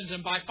 generations.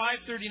 And by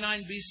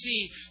 539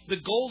 BC, the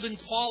golden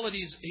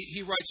qualities,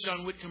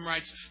 John Whitcomb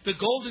writes, the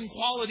golden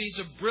qualities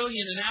of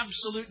brilliant and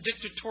absolute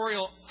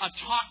dictatorial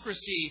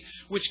autocracy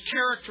which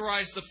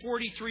characterized the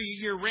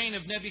 43-year reign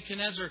of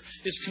Nebuchadnezzar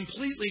is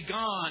completely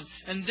gone.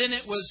 And then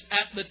it was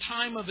at the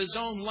time of his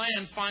own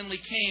land finally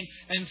came,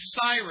 and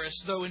Cyrus,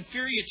 though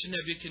inferior to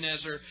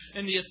Nebuchadnezzar,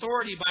 and the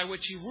authority by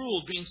which he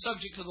ruled, being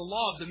subject to the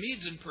law of the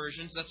Medes and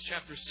Persians, that's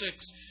chapter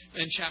 6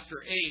 and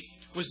chapter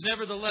 8, was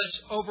nevertheless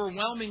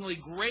overwhelmingly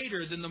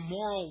greater than the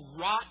moral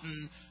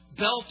rotten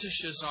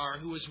Belteshazzar,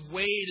 who was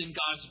weighed in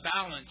God's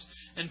balance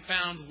and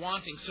found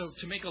wanting. So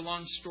to make a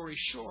long story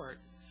short,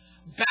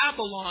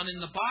 Babylon in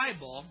the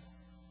Bible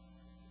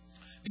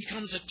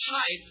becomes a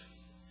type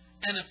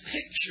and a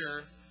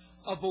picture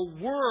of a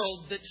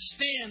world that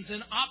stands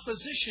in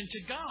opposition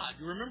to God.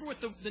 You remember what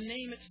the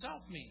name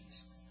itself means.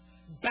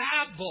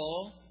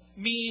 Babel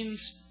means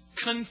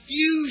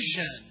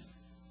confusion.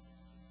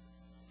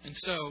 And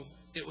so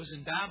it was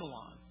in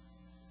Babylon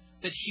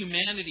that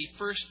humanity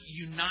first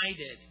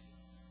united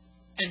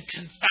and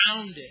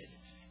confounded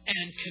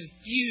and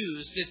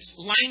confused. Its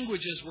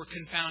languages were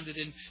confounded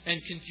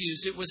and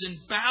confused. It was in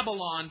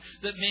Babylon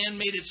that man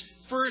made its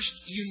first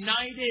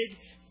united,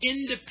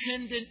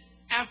 independent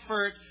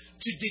effort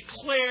to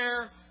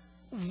declare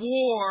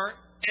war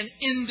and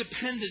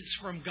independence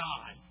from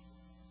God.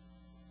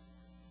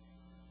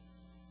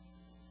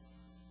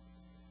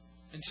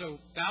 And so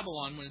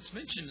Babylon, when it's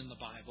mentioned in the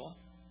Bible,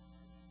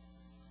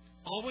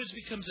 always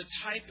becomes a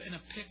type and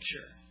a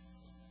picture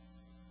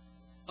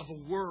of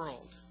a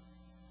world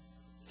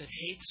that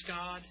hates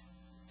God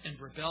and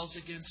rebels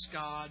against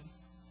God.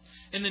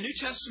 In the New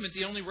Testament,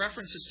 the only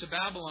references to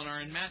Babylon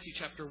are in Matthew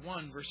chapter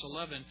 1, verse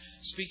 11,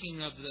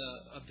 speaking of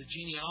the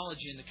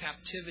genealogy and the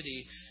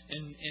captivity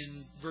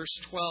in verse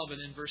 12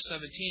 and in verse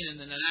 17, and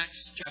then in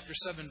Acts chapter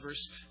 7,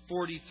 verse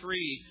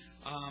 43,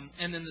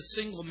 and then the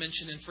single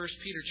mention in 1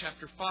 Peter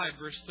chapter 5,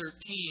 verse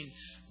 13.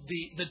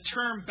 The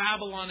term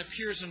Babylon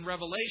appears in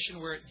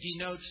Revelation, where it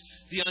denotes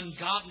the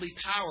ungodly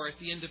power at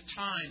the end of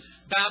time.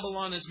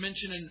 Babylon is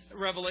mentioned in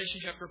Revelation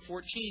chapter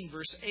 14,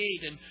 verse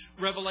 8, and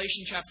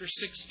Revelation chapter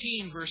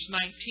 16, verse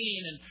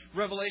 19, and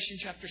Revelation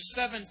chapter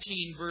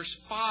 17, verse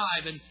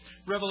 5, and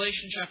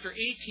Revelation chapter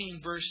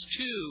 18, verse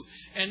 2.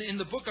 And in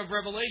the book of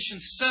Revelation,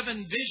 7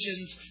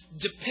 visions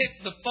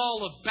depict the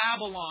fall of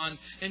Babylon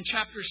in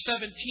chapter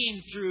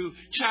 17 through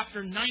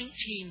chapter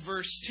 19,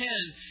 verse 10.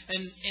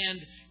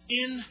 And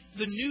in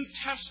the New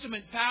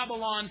Testament,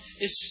 Babylon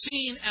is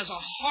seen as a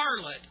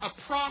harlot, a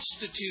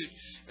prostitute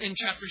in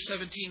chapter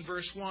 17,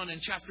 verse 1,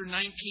 and chapter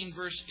 19,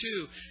 verse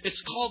 2.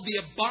 It's called the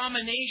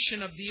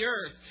abomination of the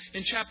earth.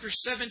 In chapter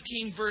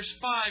 17, verse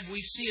 5,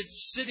 we see it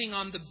sitting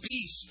on the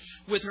beast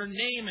with her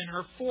name and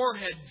her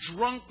forehead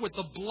drunk with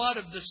the blood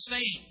of the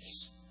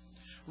saints.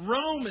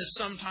 Rome is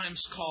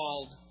sometimes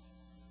called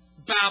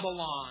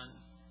Babylon.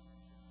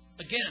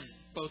 Again,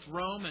 both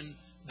Rome and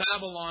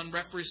Babylon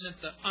represent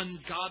the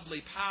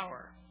ungodly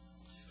power.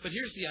 But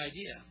here's the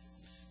idea.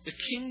 The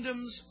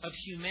kingdoms of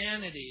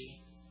humanity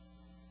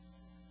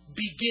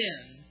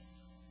begin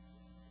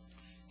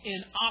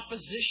in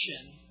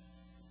opposition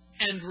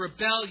and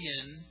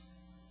rebellion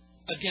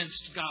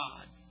against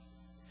God.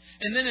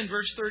 And then in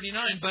verse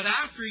 39, but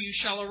after you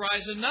shall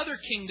arise another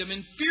kingdom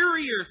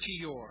inferior to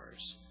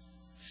yours.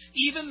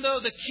 Even though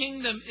the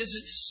kingdom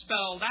isn't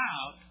spelled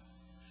out,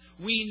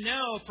 we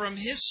know from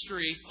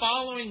history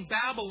following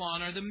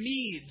Babylon are the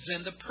Medes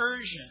and the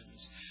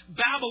Persians.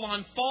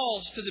 Babylon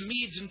falls to the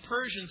Medes and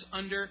Persians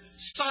under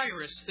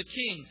Cyrus the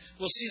king.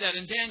 We'll see that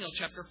in Daniel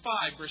chapter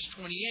 5, verse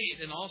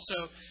 28, and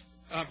also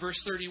verse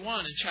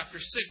 31, and chapter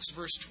 6,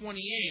 verse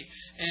 28,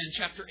 and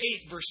chapter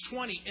 8, verse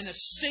 20. In a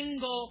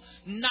single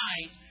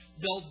night,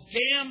 they'll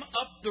dam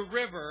up the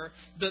river.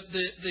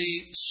 The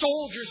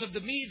soldiers of the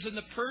Medes and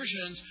the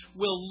Persians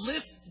will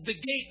lift the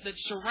gate that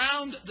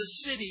surround the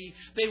city.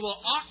 They will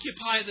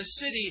occupy the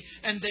city,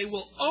 and they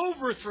will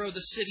overthrow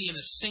the city in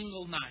a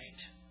single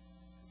night.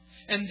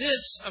 And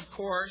this, of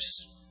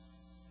course,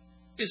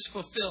 is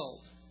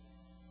fulfilled.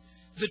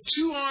 The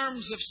two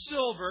arms of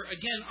silver,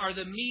 again, are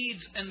the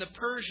Medes and the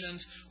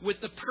Persians, with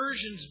the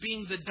Persians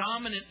being the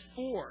dominant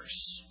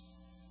force.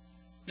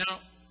 Now,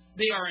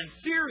 they are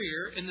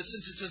inferior in the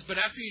sense it says, but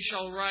after you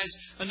shall arise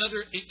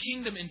another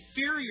kingdom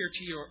inferior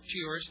to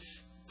yours.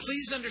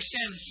 Please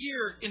understand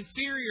here,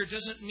 inferior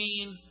doesn't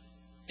mean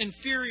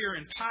inferior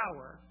in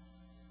power,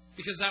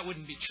 because that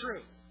wouldn't be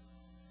true.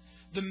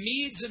 The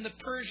Medes and the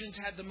Persians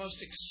had the most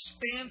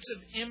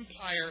expansive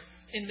empire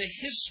in the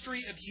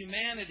history of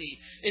humanity.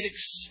 It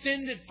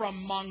extended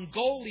from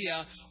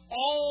Mongolia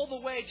all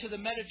the way to the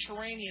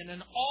Mediterranean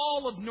and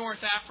all of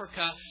North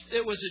Africa.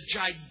 It was a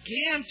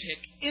gigantic,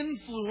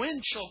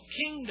 influential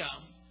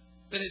kingdom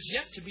that is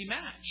yet to be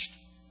matched.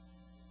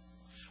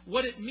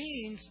 What it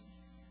means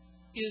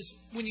is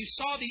when you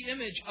saw the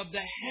image of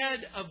the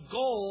head of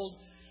gold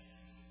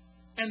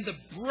and the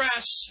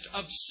breast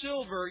of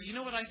silver, you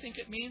know what I think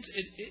it means?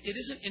 It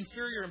isn't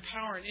inferior in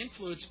power and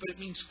influence, but it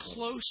means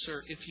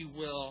closer, if you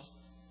will,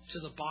 to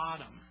the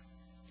bottom.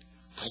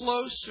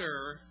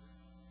 Closer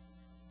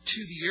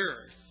to the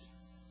earth.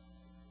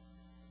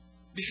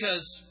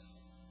 Because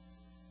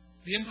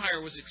the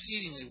empire was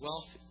exceedingly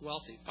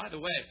wealthy. By the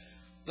way,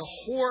 the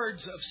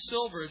hoards of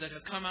silver that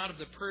have come out of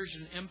the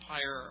Persian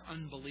Empire are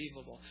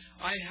unbelievable.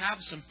 I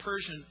have some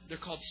Persian, they're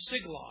called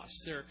siglos.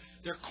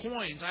 They're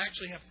coins. I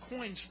actually have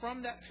coins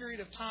from that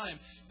period of time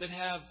that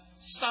have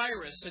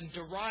Cyrus and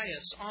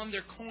Darius on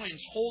their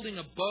coins holding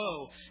a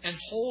bow and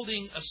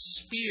holding a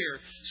spear.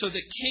 So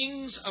the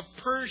kings of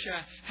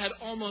Persia had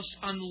almost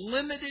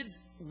unlimited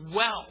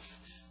wealth.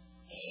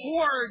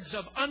 Hordes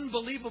of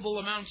unbelievable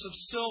amounts of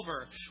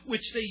silver,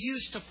 which they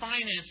used to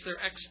finance their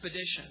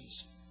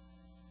expeditions.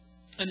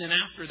 And then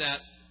after that,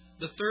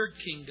 the third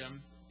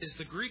kingdom is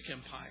the Greek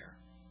Empire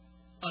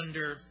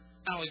under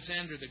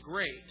Alexander the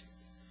Great.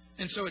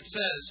 And so it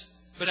says,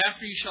 but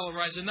after you shall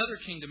arise another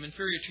kingdom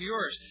inferior to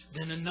yours,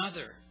 then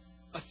another,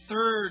 a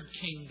third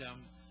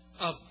kingdom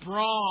of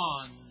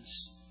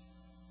bronze,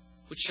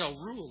 which shall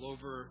rule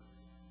over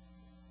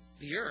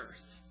the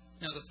earth.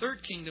 Now the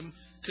third kingdom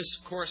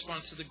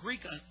corresponds to the Greek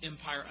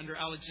Empire under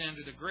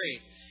Alexander the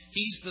Great.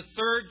 He's the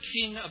third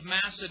king of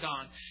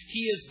Macedon.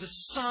 He is the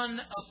son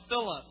of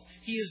Philip.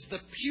 He is the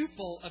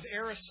pupil of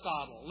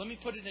Aristotle. Let me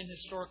put it in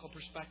historical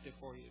perspective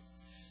for you.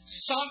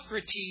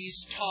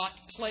 Socrates taught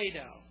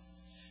Plato.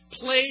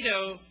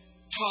 Plato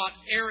taught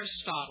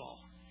Aristotle.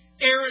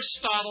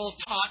 Aristotle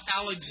taught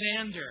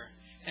Alexander.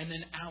 And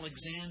then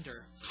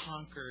Alexander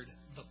conquered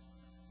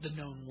the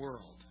known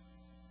world.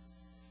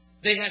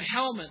 They had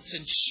helmets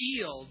and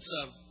shields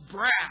of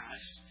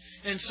brass.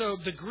 And so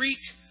the Greek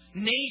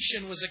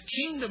nation was a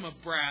kingdom of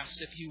brass,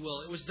 if you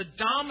will. It was the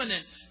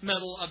dominant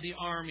metal of the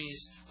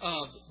armies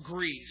of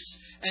Greece.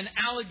 And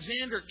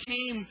Alexander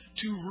came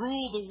to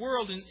rule the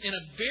world in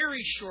a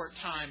very short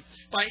time.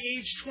 By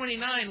age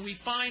 29, we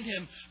find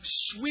him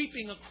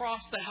sweeping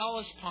across the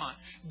Hellespont,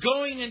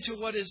 going into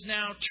what is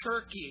now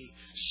Turkey,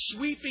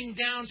 sweeping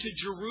down to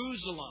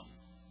Jerusalem,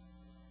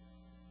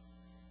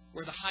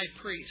 where the high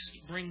priest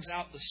brings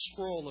out the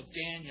scroll of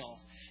Daniel,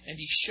 and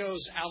he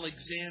shows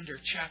Alexander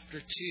chapter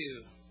 2.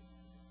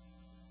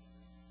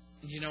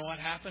 And you know what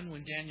happened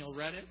when Daniel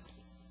read it?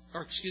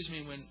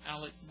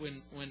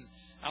 When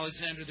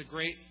Alexander the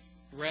Great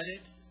read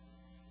it?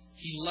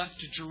 He left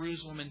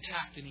Jerusalem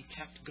intact and he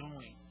kept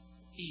going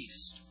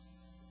east.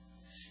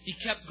 He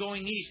kept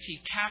going east.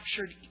 He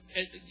captured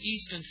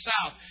east and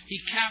south. He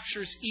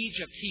captures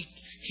Egypt.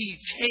 He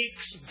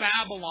takes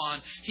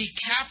Babylon. He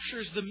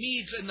captures the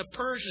Medes and the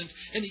Persians,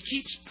 and he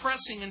keeps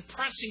pressing and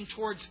pressing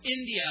towards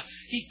India.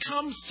 He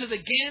comes to the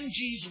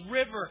Ganges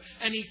River,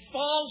 and he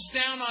falls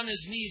down on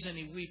his knees, and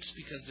he weeps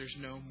because there's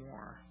no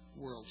more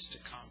worlds to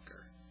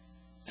conquer.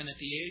 And at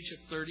the age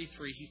of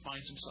 33, he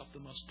finds himself the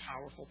most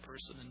powerful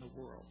person in the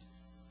world.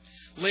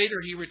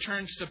 Later, he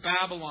returns to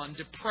Babylon,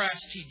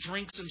 depressed. He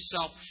drinks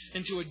himself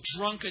into a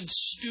drunken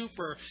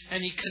stupor,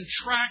 and he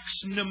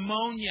contracts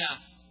pneumonia.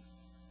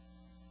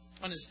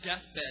 On his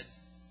deathbed,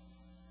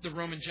 the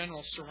Roman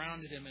generals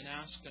surrounded him and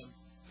asked him,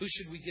 who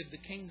should we give the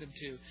kingdom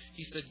to?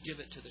 He said, give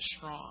it to the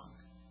strong.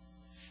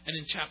 And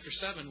in chapter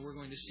 7, we're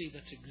going to see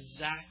that's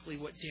exactly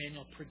what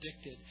Daniel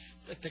predicted,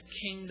 that the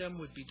kingdom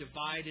would be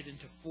divided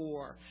into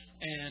 4,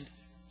 and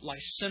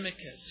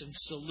Lysimachus and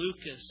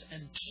Seleucus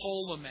and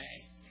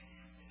Ptolemy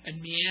and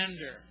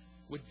Meander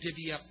would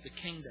divvy up the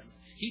kingdom.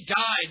 He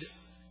died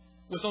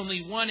with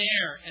only one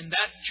heir, and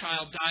that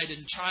child died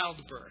in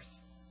childbirth.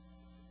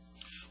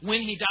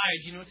 When he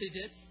died, you know what they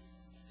did?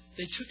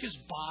 They took his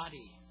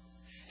body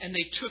and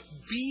they took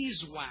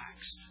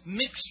beeswax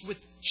mixed with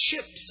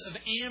chips of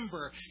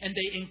amber, and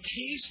they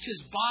encased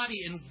his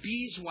body in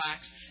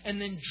beeswax and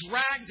then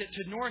dragged it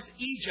to North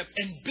Egypt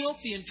and built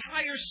the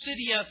entire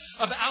city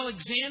of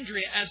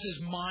Alexandria as his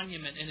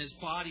monument, and his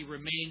body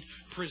remained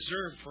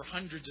preserved for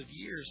hundreds of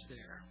years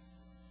there.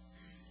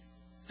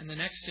 And the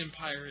next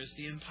empire is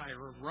the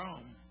Empire of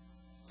Rome.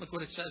 Look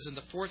what it says, and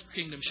the 4th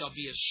kingdom shall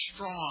be as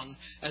strong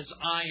as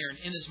iron,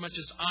 inasmuch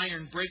as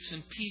iron breaks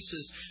in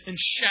pieces and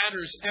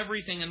shatters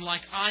everything, and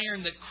like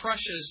iron that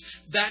crushes,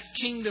 that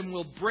kingdom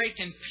will break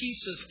in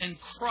pieces and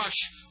crush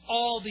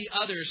all the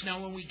others.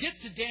 Now, when we get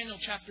to Daniel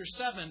chapter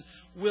 7,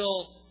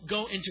 we'll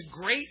go into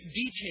great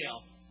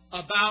detail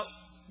about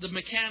the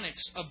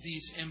mechanics of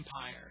these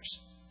empires.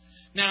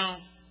 Now,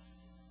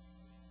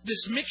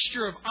 this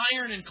mixture of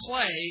iron and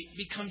clay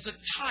becomes a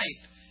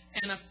type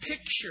and a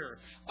picture,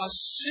 a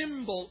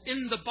symbol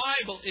in the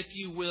Bible, if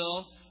you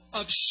will,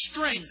 of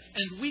strength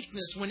and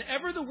weakness.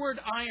 Whenever the word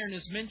iron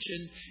is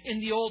mentioned in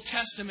the Old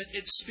Testament,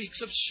 it speaks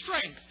of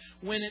strength.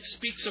 When it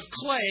speaks of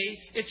clay,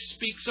 it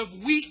speaks of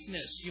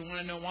weakness. You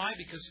want to know why?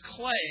 Because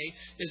clay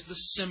is the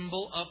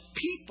symbol of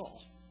people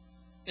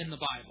in the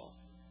Bible.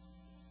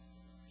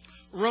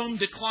 Rome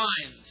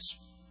declines.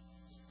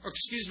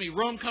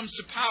 Rome comes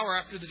to power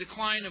after the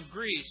decline of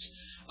Greece.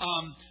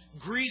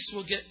 Greece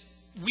will get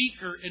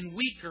weaker and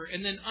weaker,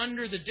 and then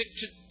under the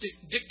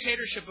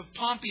dictatorship of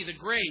Pompey the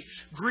Great,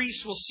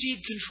 Greece will cede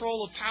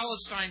control of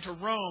Palestine to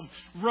Rome.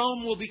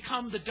 Rome will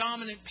become the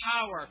dominant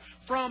power.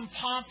 From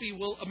Pompey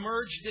will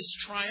emerge this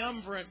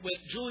triumvirate with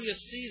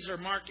Julius Caesar,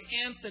 Mark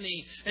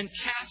Antony, and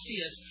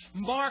Cassius.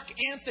 Mark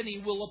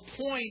Antony will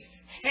appoint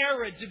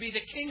Herod to be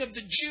the king of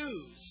the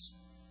Jews,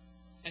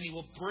 and he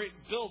will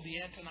build the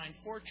Antonine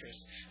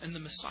Fortress, and the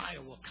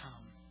Messiah will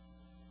come.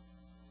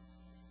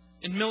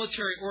 In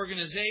military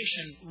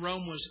organization,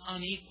 Rome was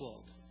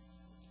unequaled.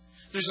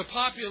 There's a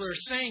popular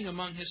saying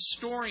among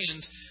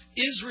historians,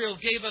 Israel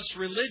gave us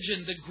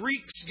religion, the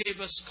Greeks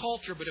gave us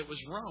culture, but it was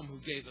Rome who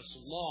gave us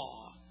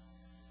law.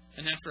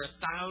 And after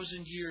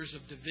 1,000 years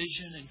of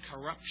division and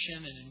corruption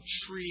and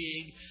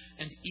intrigue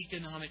and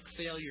economic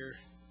failure,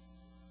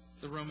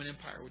 the Roman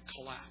Empire would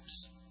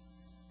collapse.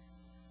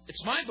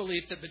 It's my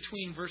belief that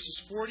between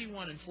verses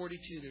 41 and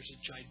 42, there's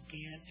a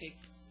gigantic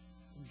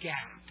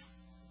gap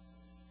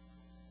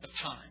of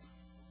time.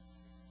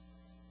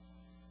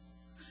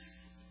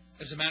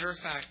 As a matter of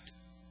fact,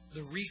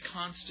 the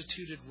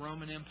reconstituted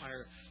Roman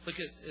Empire, look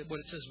at what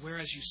it says,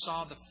 whereas you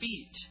saw the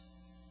feet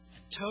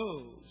and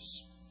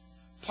toes,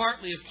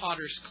 partly of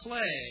potter's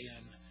clay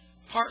and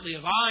partly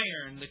of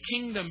iron, the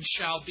kingdom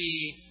shall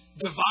be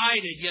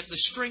divided, yet the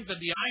strength of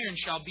the iron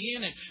shall be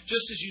in it,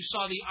 just as you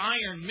saw the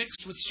iron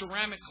mixed with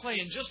ceramic clay.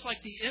 And just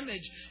like the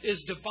image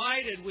is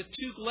divided with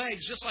 2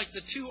 legs, just like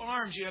the 2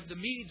 arms, you have the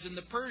Medes and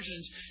the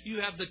Persians,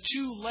 you have the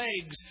 2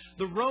 legs.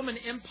 The Roman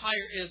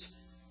Empire is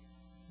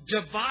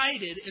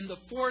divided in the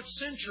 4th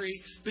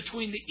century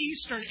between the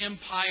Eastern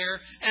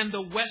Empire and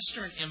the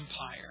Western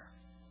Empire.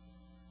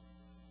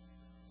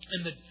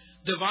 And the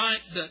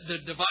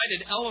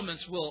divided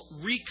elements will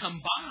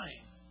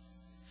recombine.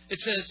 It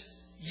says,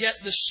 yet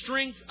the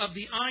strength of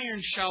the iron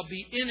shall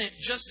be in it,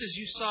 just as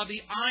you saw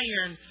the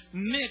iron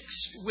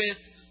mixed with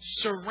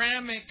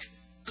ceramic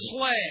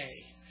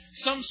clay.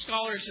 Some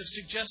scholars have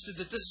suggested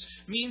that this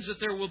means that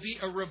there will be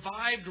a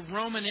revived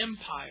Roman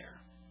Empire.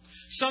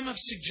 Some have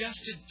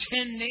suggested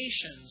 10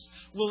 nations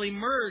will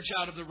emerge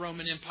out of the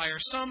Roman Empire.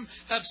 Some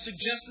have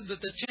suggested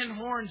that the 10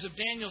 horns of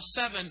Daniel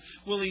 7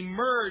 will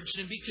emerge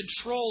and be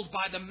controlled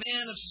by the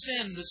man of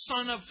sin, the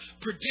son of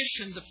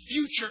perdition, the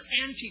future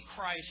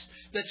Antichrist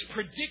that's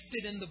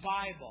predicted in the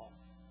Bible.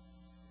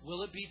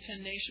 Will it be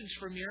 10 nations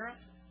from Europe?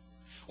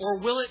 Or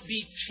will it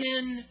be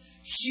 10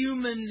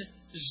 human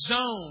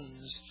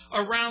zones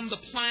around the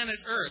planet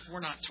Earth?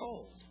 We're not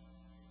told.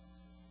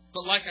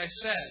 But like I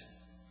said,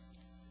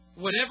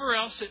 whatever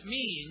else it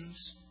means,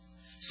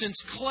 since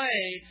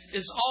clay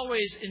is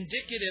always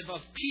indicative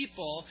of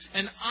people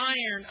and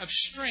iron of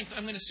strength,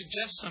 I'm going to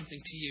suggest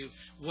something to you.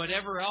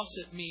 Whatever else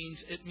it means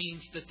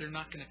that they're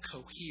not going to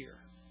cohere.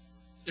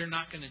 They're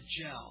not going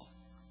to gel.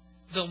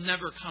 They'll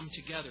never come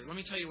together. Let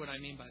me tell you what I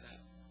mean by that.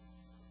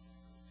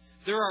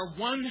 There are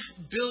 1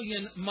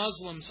 billion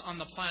Muslims on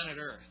the planet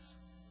Earth.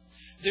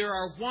 There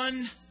are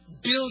 1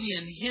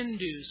 billion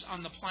Hindus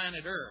on the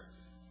planet Earth.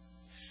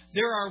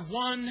 There are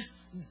 1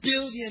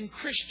 billion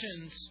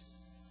Christians,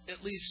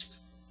 at least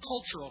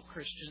cultural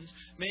Christians,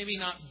 maybe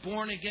not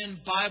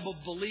born-again,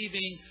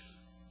 Bible-believing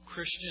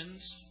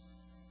Christians.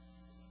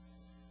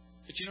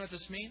 But you know what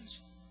this means?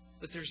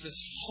 That there's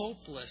this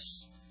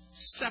hopeless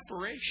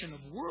separation of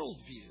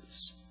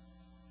worldviews.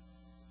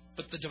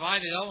 but the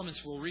divided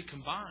elements will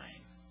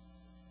recombine.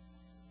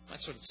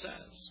 That's what it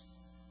says.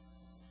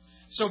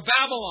 So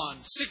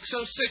Babylon,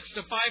 606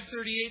 to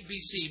 538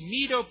 BC.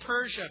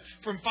 Medo-Persia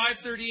from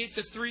 538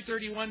 to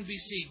 331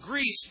 BC.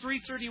 Greece,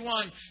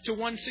 331 to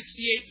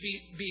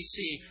 168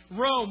 BC.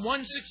 Rome,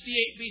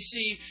 168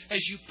 BC.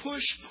 As you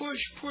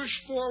push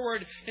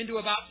forward into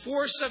about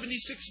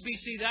 476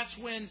 BC, that's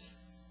when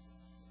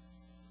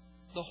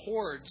the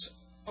hordes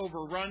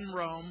overrun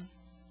Rome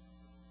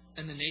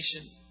and the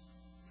nation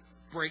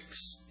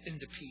breaks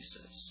into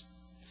pieces.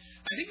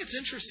 I think it's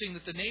interesting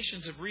that the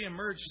nations have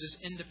reemerged as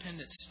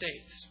independent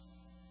states.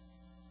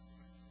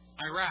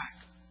 Iraq,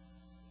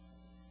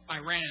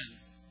 Iran,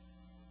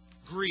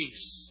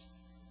 Greece,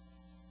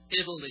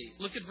 Italy.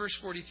 Look at verse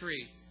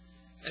 43.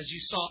 As you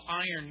saw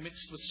iron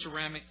mixed with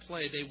ceramic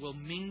clay, they will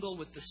mingle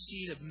with the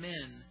seed of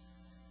men,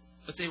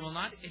 but they will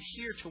not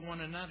adhere to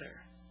one another.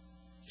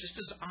 Just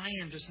as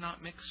iron does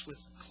not mix with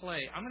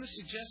clay. I'm going to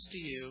suggest to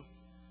you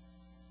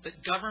that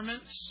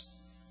governments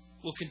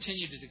will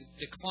continue to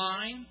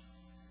decline.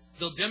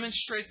 They'll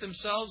demonstrate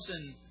themselves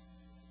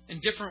in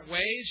different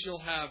ways. You'll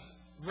have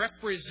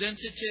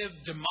representative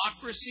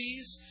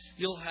democracies.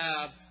 You'll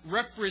have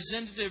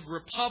representative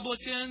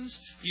republicans.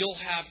 You'll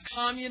have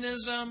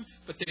communism,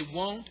 but they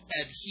won't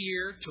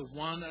adhere to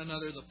one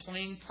another. The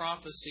plain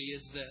prophecy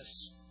is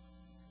this: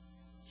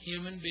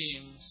 human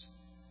beings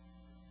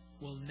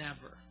will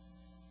never,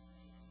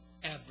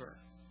 ever,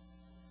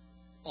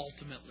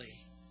 ultimately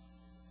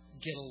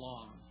get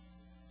along.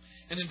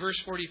 And in verse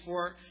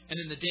 44, and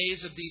in the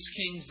days of these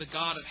kings, the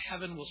God of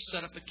heaven will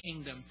set up a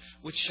kingdom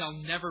which shall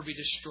never be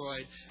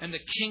destroyed. And the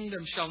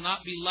kingdom shall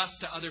not be left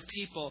to other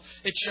people.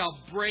 It shall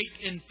break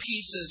in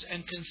pieces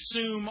and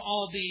consume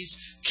all these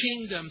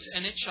kingdoms,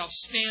 and it shall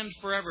stand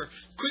forever.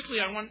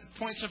 Quickly, I want to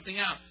point something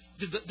out.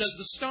 Does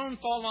the stone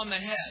fall on the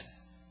head?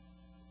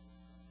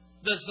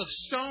 Does the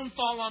stone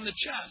fall on the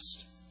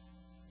chest?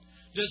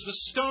 Does the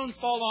stone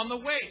fall on the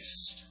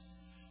waist?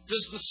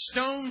 Does the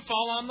stone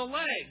fall on the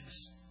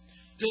legs?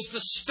 Does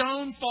the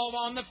stone fall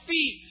on the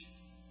feet?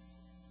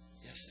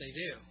 Yes, they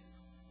do.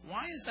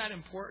 Why is that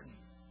important?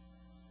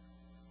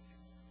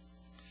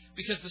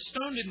 Because the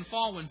stone didn't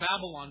fall when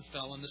Babylon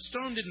fell, and the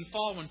stone didn't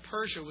fall when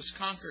Persia was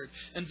conquered,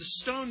 and the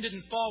stone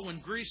didn't fall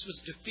when Greece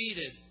was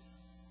defeated,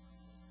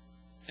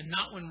 and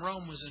not when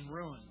Rome was in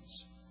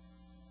ruins,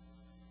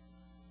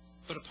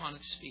 but upon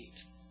its feet,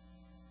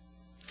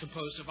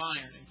 composed of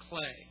iron and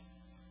clay.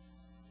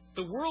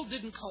 The world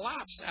didn't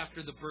collapse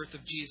after the birth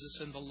of Jesus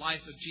and the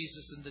life of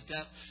Jesus and the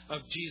death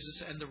of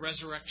Jesus and the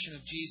resurrection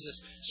of Jesus.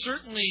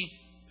 Certainly,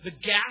 the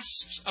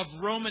gasps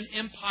of Roman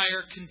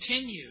Empire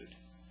continued,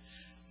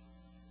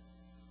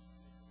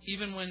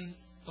 even when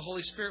the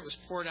Holy Spirit was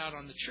poured out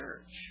on the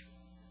church,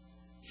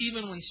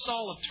 even when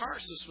Saul of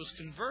Tarsus was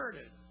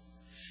converted,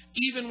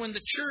 even when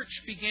the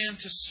church began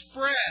to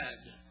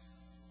spread.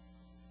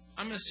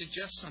 I'm going to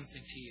suggest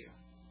something to you,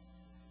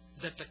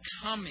 that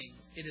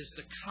it is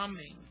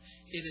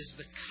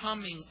the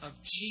coming of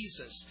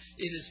Jesus.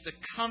 It is the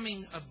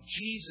coming of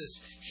Jesus.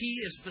 He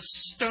is the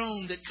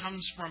stone that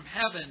comes from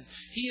heaven.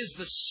 He is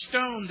the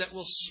stone that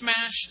will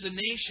smash the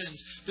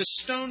nations. The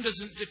stone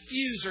doesn't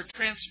diffuse or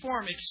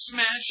transform. It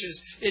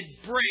smashes.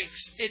 It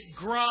breaks. It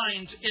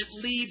grinds. It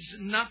leaves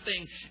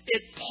nothing.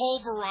 It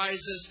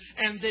pulverizes,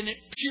 and then it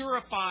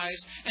purifies,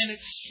 and it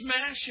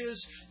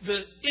smashes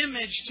the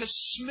image to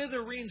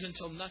smithereens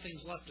until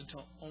nothing's left,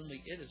 until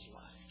only it is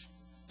left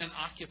and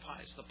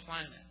occupies the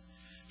planet.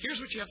 Here's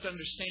what you have to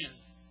understand.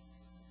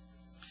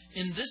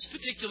 In this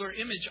particular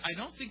image, I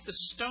don't think the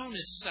stone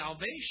is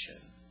salvation.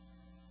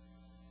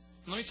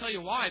 Let me tell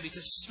you why.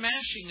 Because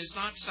smashing is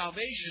not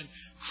salvation.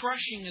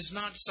 Crushing is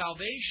not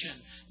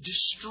salvation.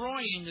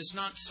 Destroying is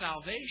not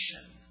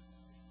salvation.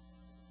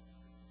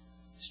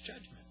 It's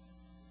judgment.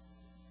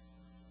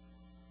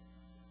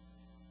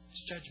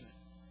 It's judgment.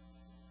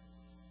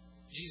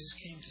 Jesus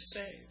came to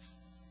save,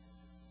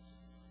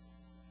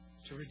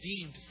 to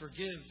redeem, to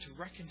forgive, to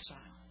reconcile.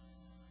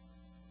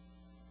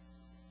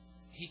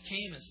 He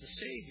came as the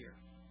Savior,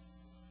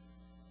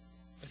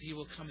 but He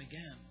will come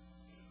again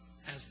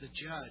as the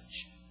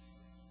Judge.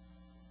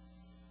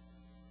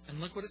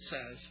 And look what it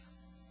says.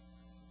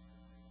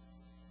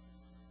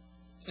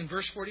 In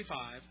verse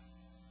 45,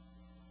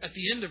 at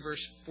the end of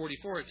verse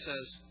 44, it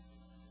says,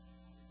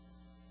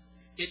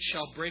 it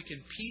shall break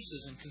in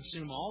pieces and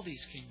consume all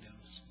these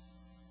kingdoms.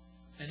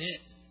 And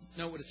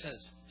note what it says,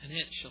 and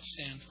it shall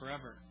stand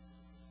forever.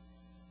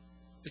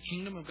 The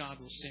kingdom of God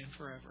will stand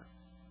forever.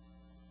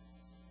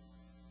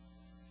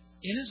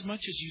 Inasmuch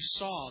as you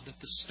saw that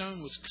the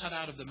stone was cut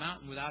out of the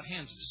mountain without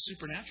hands, it's a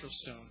supernatural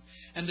stone,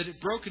 and that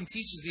it broke in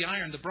pieces the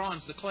iron, the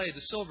bronze, the clay,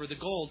 the silver, the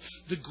gold,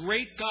 the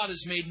great God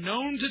has made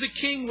known to the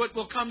king what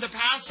will come to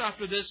pass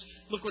after this.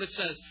 Look what it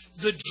says.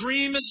 The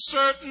dream is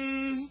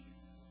certain.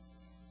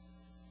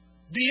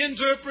 The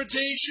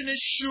interpretation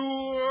is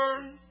sure.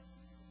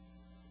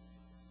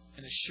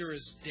 And as sure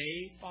as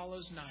day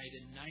follows night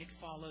and night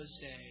follows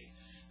day,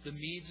 the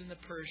Medes and the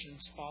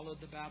Persians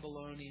followed the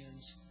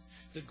Babylonians.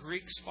 The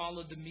Greeks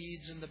followed the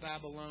Medes and the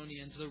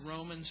Babylonians. The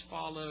Romans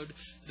followed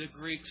the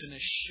Greeks. And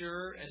as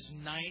sure as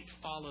night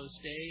follows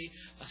day,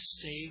 a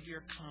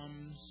Savior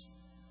comes.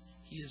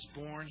 He is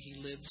born, He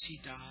lives, He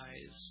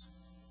dies.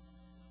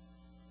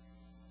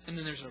 And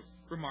then there's a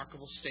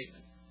remarkable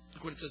statement.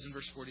 Look what it says in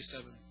verse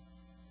 47.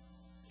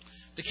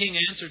 The king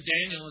answered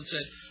Daniel and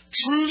said,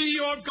 "Truly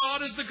your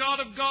God is the God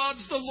of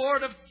gods, the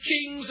Lord of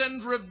kings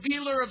and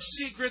revealer of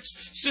secrets,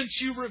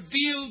 since you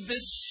revealed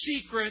this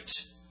secret."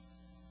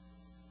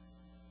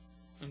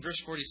 In verse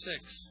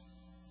 46,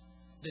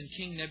 then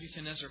King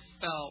Nebuchadnezzar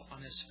fell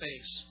on his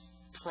face,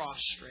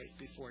 prostrate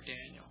before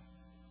Daniel.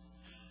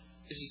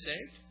 Is he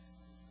saved?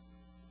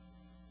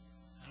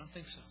 I don't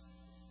think so.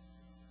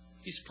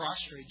 He's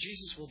prostrate.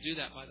 Jesus will do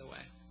that, by the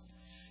way.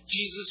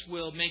 Jesus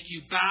will make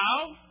you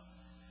bow.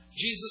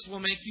 Jesus will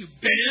make you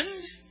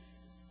bend.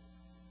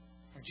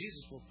 Or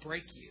Jesus will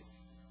break you.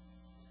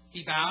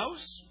 He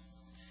bows.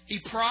 He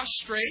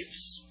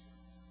prostrates.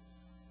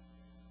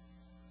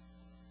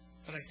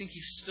 But I think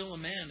he's still a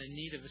man in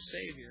need of a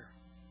Savior.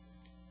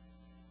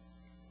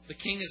 The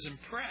king is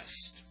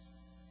impressed.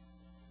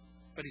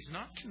 But he's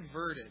not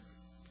converted.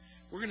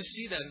 We're going to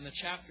see that in the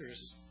chapters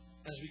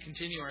as we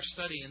continue our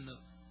study in the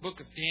book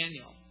of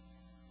Daniel.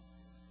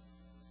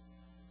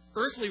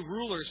 Earthly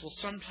rulers will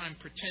sometimes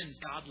pretend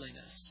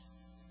godliness.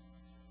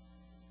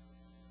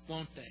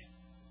 Won't they?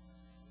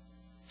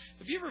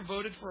 Have you ever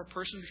voted for a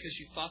person because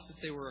you thought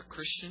that they were a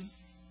Christian?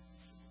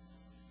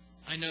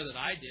 I know that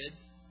I did.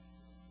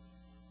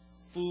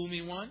 Fool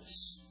me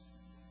once,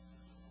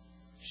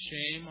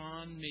 shame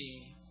on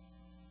me.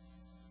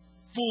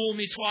 Fool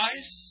me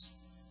twice,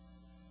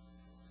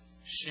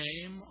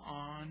 shame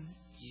on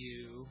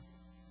you.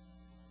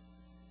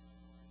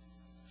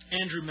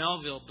 Andrew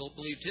Melville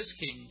believed his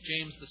king,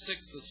 James VI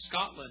of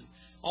Scotland,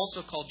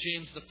 also called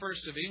James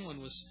I of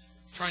England, was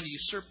trying to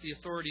usurp the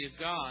authority of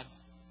God.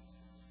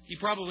 You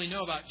probably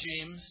know about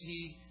James.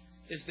 He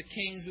is the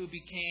king who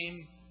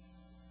became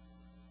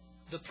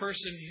the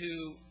person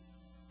who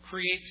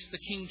creates the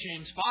King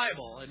James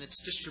Bible and its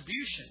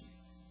distribution.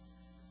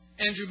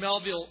 Andrew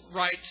Melville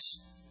writes,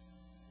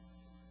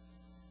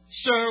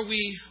 "Sir,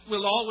 we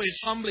will always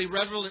humbly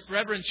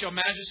reverence your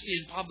majesty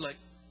in public.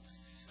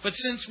 But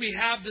since we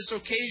have this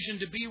occasion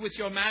to be with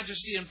your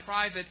majesty in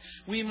private,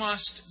 we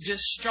must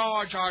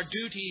discharge our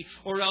duty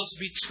or else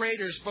be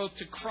traitors both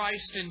to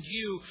Christ and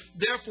you.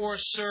 Therefore,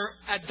 sir,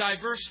 at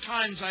diverse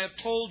times I have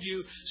told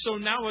you, so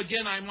now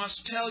again I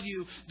must tell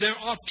you, there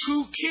are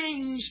two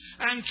kings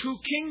and two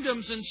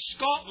kingdoms in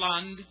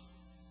Scotland.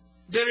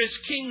 There is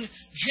King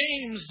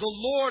James, the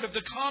Lord of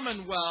the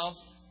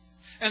Commonwealth,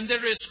 and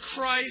there is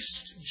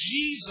Christ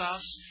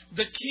Jesus,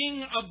 the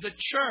King of the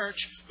Church,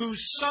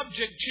 whose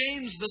subject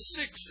James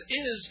VI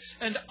is,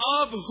 and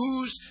of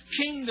whose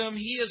kingdom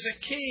he is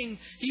a king.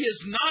 He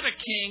is not a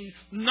king,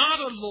 not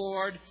a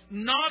lord,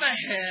 not a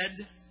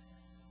head.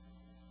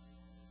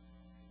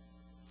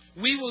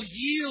 We will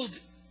yield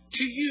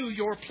to you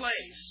your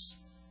place.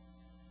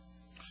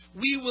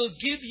 We will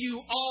give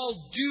you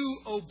all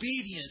due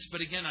obedience."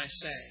 But again I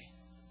say,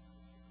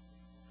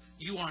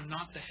 you are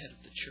not the head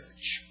of the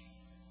church.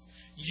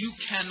 You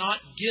cannot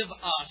give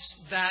us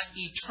that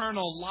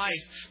eternal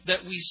life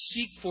that we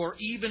seek for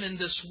even in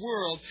this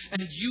world,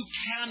 and you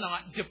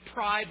cannot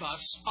deprive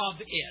us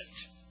of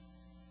it.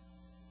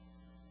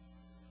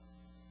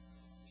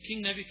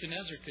 King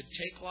Nebuchadnezzar could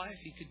take life,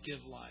 he could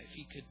give life.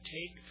 He could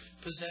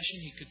take possession,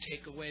 he could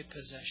take away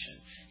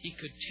possession. He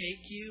could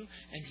take you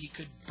and he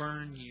could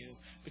burn you.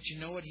 But you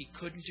know what he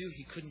couldn't do?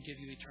 He couldn't give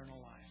you eternal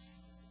life.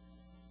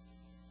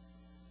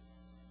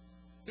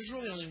 There's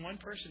really only one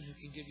person who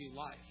can give you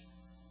life.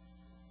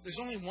 There's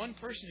only one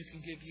person who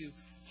can give you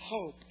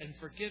hope and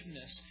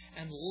forgiveness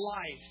and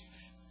life.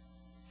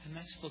 And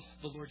that's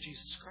the Lord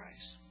Jesus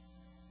Christ.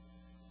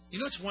 You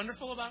know what's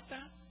wonderful about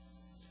that?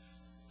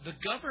 The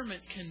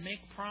government can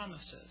make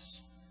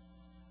promises.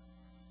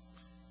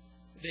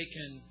 They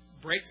can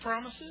break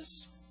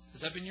promises.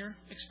 Has that been your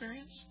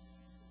experience?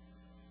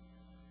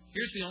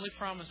 Here's the only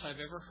promise I've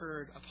ever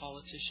heard a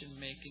politician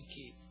make and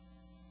keep.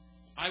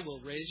 I will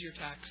raise your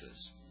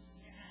taxes.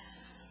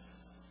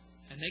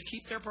 And they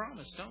keep their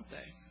promise, don't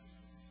they?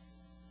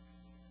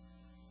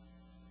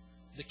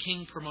 The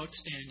king promotes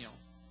Daniel.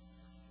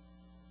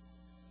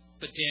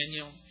 But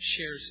Daniel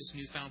shares his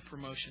newfound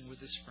promotion with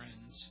his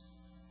friends.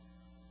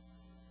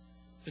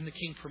 Then the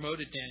king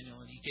promoted Daniel,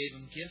 and he gave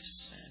him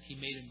gifts, and he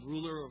made him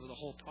ruler over the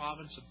whole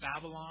province of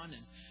Babylon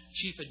and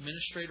chief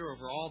administrator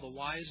over all the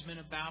wise men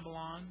of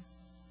Babylon.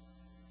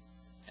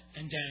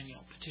 And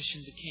Daniel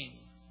petitioned the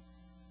king.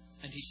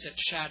 And he set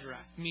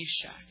Shadrach,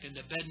 Meshach, and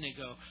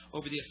Abednego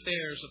over the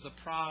affairs of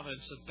the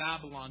province of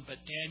Babylon.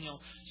 But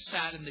Daniel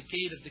sat in the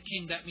gate of the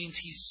king. That means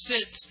he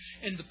sits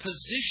in the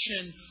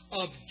position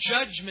of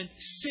judgment.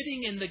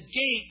 Sitting in the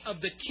gate of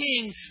the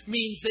king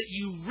means that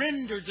you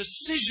render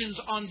decisions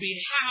on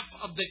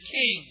behalf of the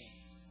king.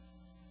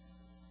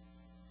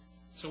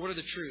 So what are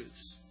the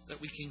truths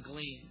that we can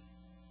glean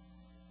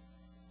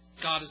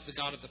God is the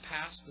God of the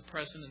past, the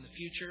present, and the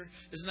future.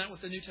 Isn't that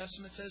what the New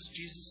Testament says?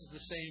 Jesus is the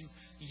same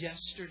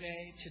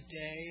yesterday,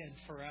 today, and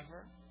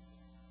forever.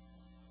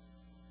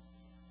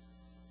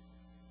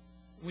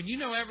 When you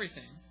know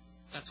everything,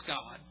 that's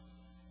God.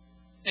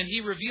 And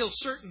He reveals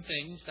certain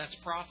things, that's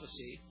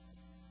prophecy.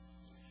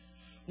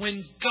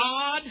 When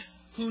God,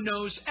 who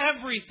knows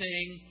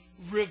everything,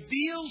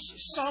 reveals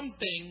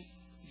something,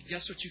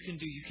 guess what you can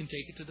do? You can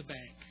take it to the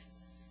bank.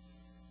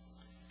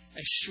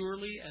 As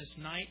surely as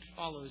night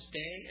follows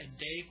day and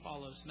day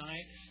follows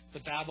night, the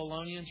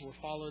Babylonians were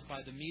followed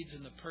by the Medes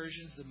and the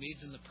Persians. The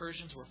Medes and the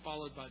Persians were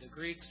followed by the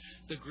Greeks.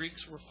 The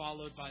Greeks were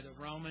followed by the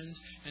Romans.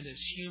 And as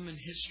human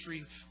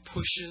history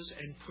pushes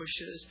and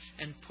pushes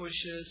and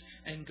pushes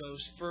and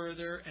goes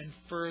further and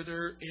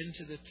further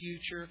into the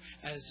future,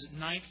 as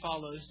night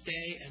follows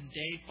day and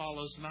day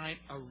follows night,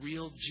 a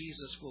real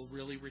Jesus will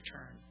really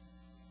return.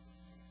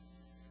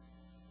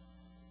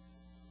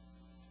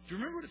 Do you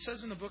remember what it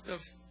says in the book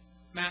of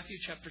Matthew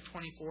chapter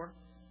 24?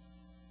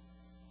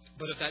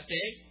 But of that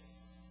day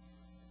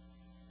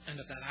and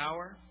of that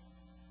hour,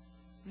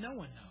 no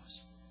one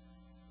knows.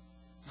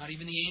 Not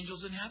even the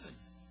angels in heaven.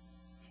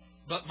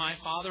 But my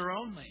Father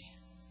only.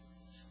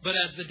 But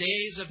as the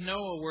days of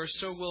Noah were,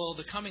 so will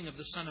the coming of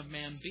the Son of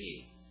Man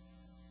be.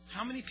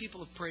 How many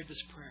people have prayed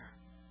this prayer?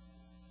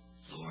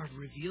 Lord,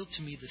 reveal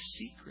to me the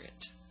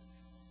secret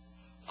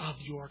of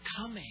your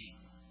coming.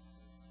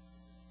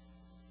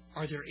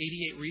 Are there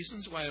 88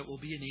 reasons why it will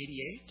be an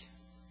 88?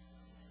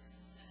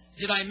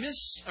 Did I miss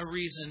a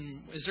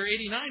reason? Is there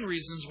 89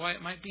 reasons why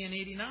it might be an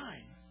 89?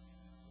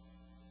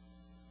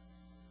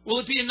 Will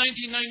it be in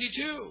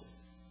 1992?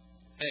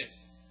 Hey,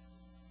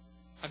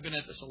 I've been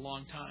at this a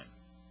long time.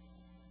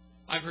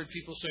 I've heard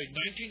people say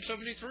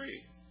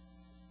 1973,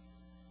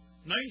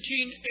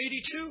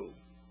 1982,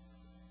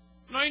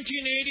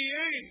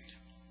 1988.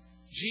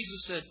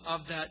 Jesus said,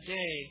 of that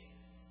day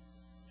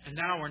and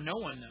hour no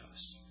one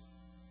knows.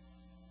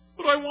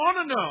 But I want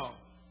to know.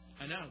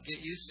 I know, get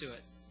used to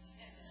it.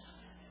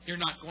 You're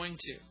not going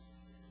to.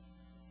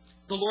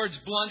 The Lord's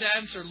blunt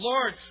answer,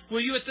 Lord, will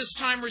you at this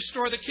time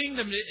restore the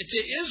kingdom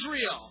to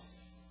Israel?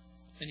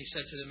 And He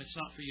said to them, it's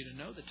not for you to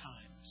know the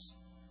times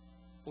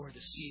or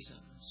the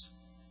seasons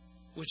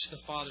which the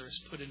Father has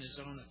put in His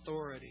own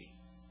authority.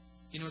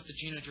 You know what the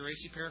Gino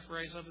Geraci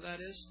paraphrase of that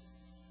is?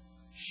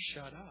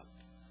 Shut up.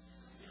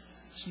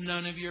 It's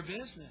none of your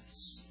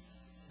business.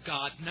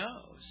 God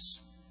knows.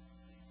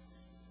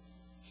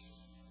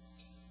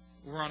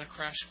 We're on a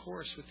crash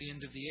course with the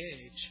end of the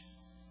age.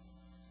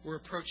 We're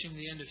approaching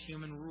the end of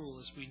human rule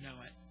as we know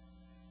it.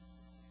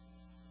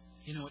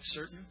 You know what's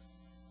certain?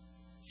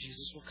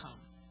 Jesus will come.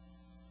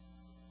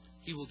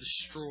 He will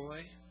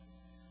destroy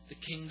the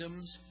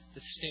kingdoms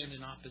that stand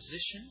in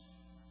opposition,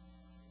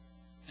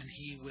 and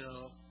He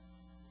will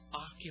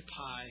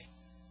occupy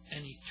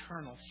an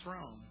eternal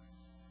throne.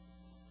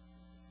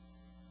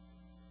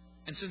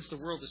 And since the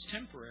world is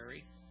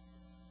temporary,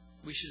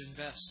 we should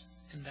invest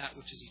in that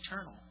which is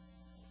eternal.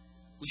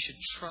 We should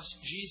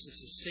trust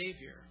Jesus as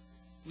Savior.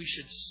 We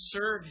should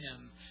serve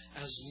Him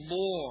as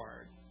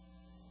Lord.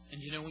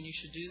 And you know when you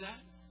should do that?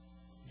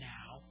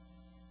 Now.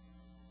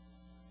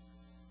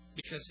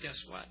 Because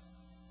guess what?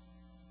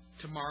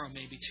 Tomorrow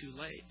may be too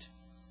late.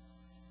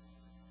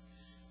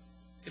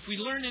 If we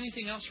learn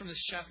anything else from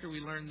this chapter,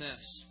 we learn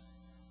this.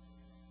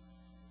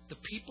 The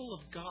people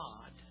of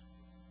God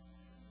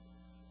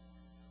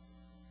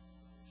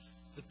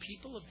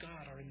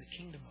are in the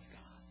kingdom of God.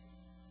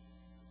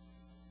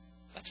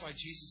 That's why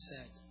Jesus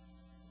said,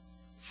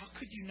 how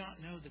could you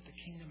not know that the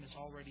kingdom is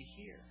already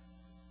here?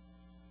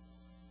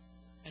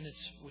 And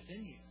it's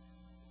within you.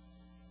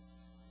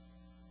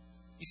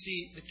 You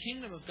see, the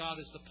kingdom of God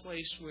is the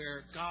place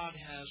where God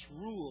has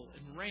rule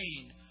and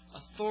reign,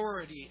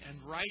 authority and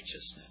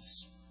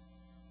righteousness.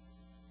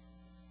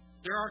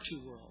 There are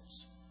two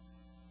worlds.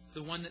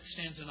 The one that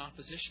stands in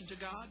opposition to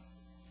God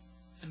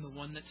and the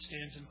one that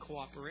stands in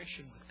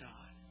cooperation with God.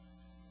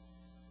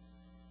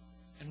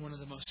 And one of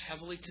the most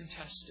heavily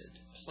contested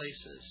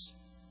places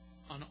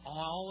on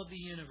all of the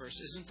universe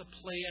isn't the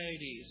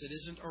Pleiades, it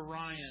isn't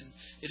Orion,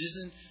 it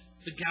isn't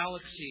the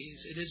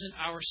galaxies, it isn't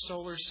our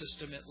solar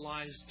system. It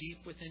lies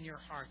deep within your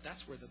heart.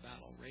 That's where the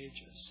battle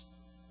rages.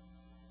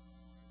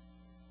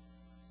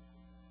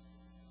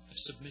 Of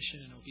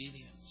submission and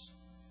obedience.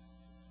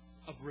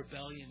 Of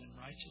rebellion and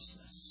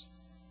righteousness.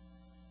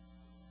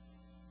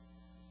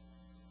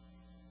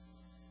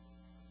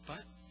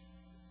 But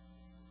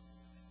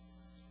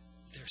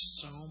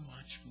there's so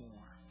much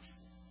more.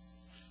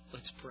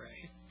 Let's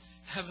pray.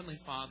 Heavenly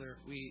Father,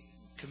 we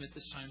commit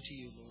this time to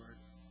You, Lord.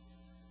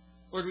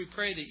 Lord, we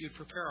pray that You'd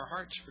prepare our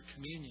hearts for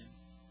communion.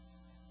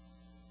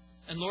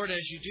 And Lord,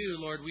 as You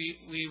do, Lord,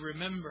 we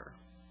remember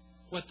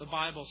what the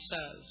Bible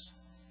says.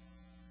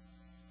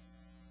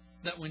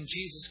 That when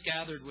Jesus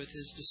gathered with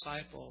His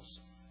disciples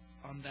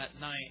on that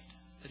night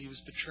that He was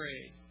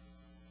betrayed,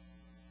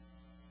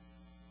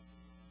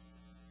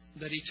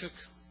 that He took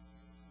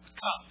a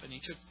cup and He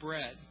took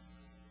bread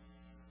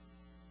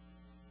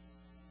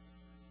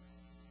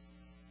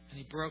and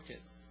He broke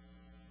it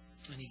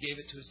And He gave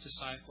it to His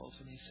disciples,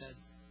 and He said,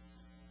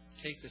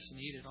 "Take this and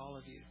eat it, all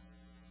of you.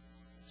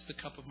 It's the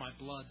cup of my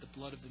blood, the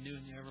blood of the new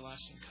and the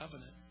everlasting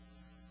covenant,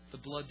 the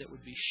blood that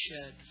would be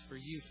shed for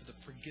you for the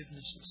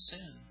forgiveness of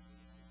sin."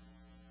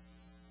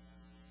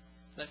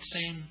 That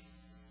same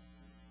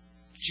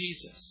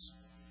Jesus,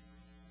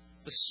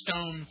 the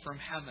stone from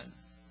heaven,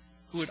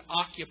 who would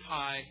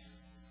occupy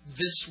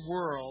this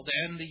world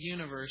and the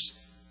universe,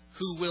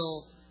 who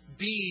will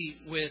be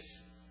with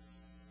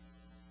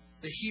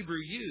the Hebrew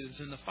youths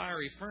in the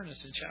fiery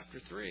furnace in chapter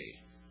 3.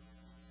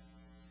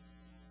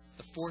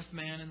 The fourth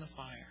man in the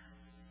fire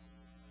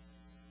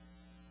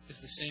is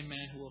the same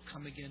man who will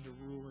come again to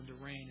rule and to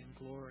reign in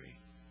glory.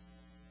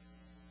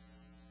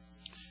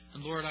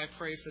 And Lord, I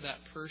pray for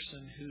that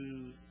person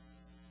who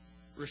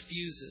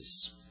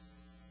refuses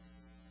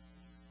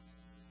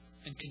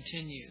and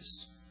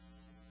continues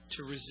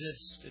to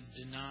resist and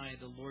deny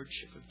the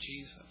lordship of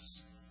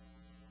Jesus.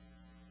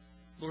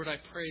 Lord, I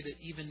pray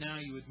that even now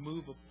you would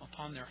move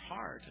upon their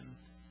heart and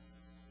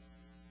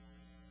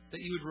that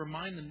you would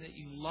remind them that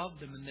you love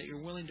them and that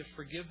you're willing to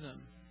forgive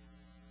them.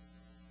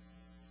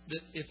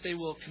 That if they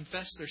will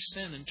confess their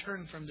sin and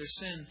turn from their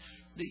sin,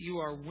 that you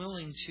are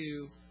willing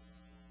to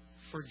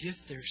forgive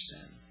their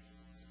sin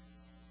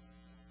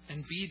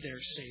and be their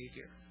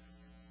Savior.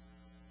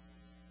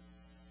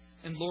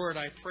 And Lord,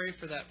 I pray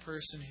for that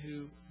person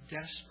who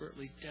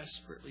desperately,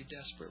 desperately,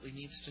 desperately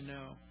needs to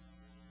know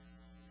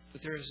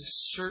that there is a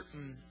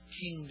certain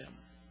kingdom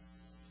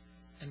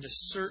and a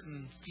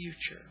certain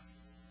future.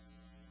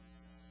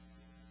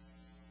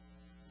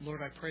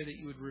 Lord, I pray that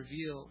you would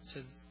reveal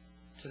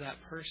to that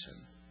person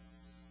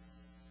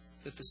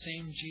that the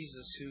same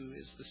Jesus who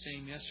is the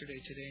same yesterday,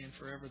 today, and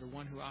forever, the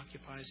one who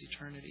occupies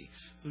eternity,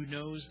 who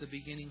knows the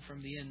beginning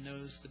from the end,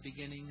 knows the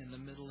beginning and the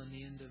middle and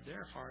the end of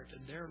their heart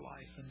and their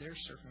life and their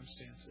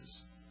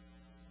circumstances.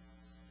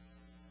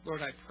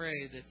 Lord, I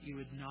pray that you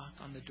would knock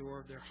on the door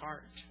of their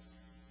heart.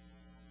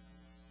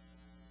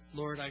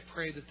 Lord, I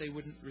pray that they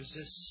wouldn't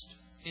resist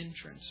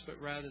entrance, but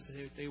rather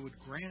that they would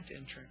grant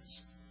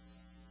entrance.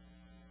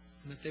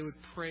 And that they would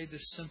pray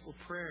this simple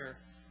prayer: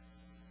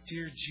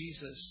 "Dear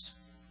Jesus,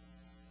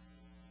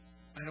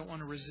 I don't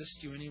want to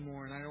resist you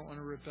anymore, and I don't want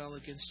to rebel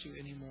against you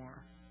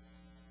anymore.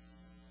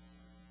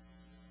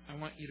 I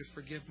want you to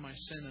forgive my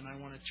sin, and I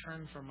want to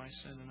turn from my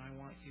sin, and I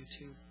want you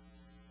to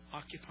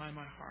occupy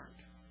my heart.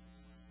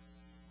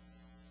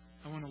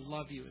 I want to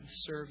love you and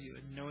serve you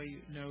and know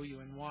you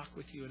and walk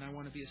with you, and I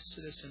want to be a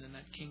citizen in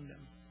that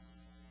kingdom.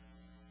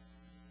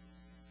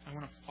 I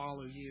want to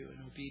follow you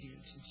in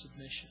obedience and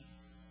submission."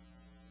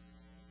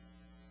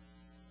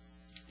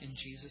 In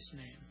Jesus'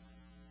 name,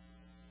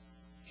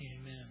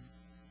 amen.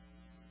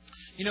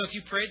 You know, if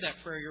you prayed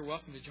that prayer, you're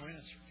welcome to join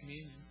us for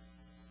communion.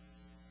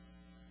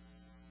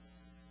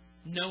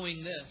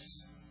 Knowing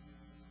this,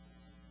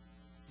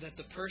 that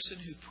the person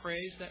who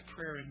prays that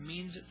prayer and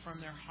means it from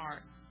their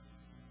heart,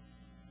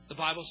 the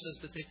Bible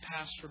says that they've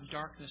passed from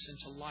darkness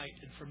into light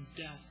and from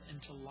death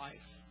into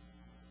life.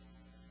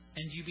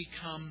 And you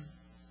become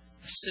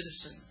a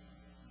citizen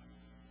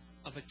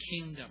of a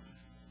kingdom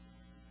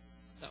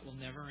that will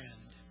never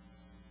end.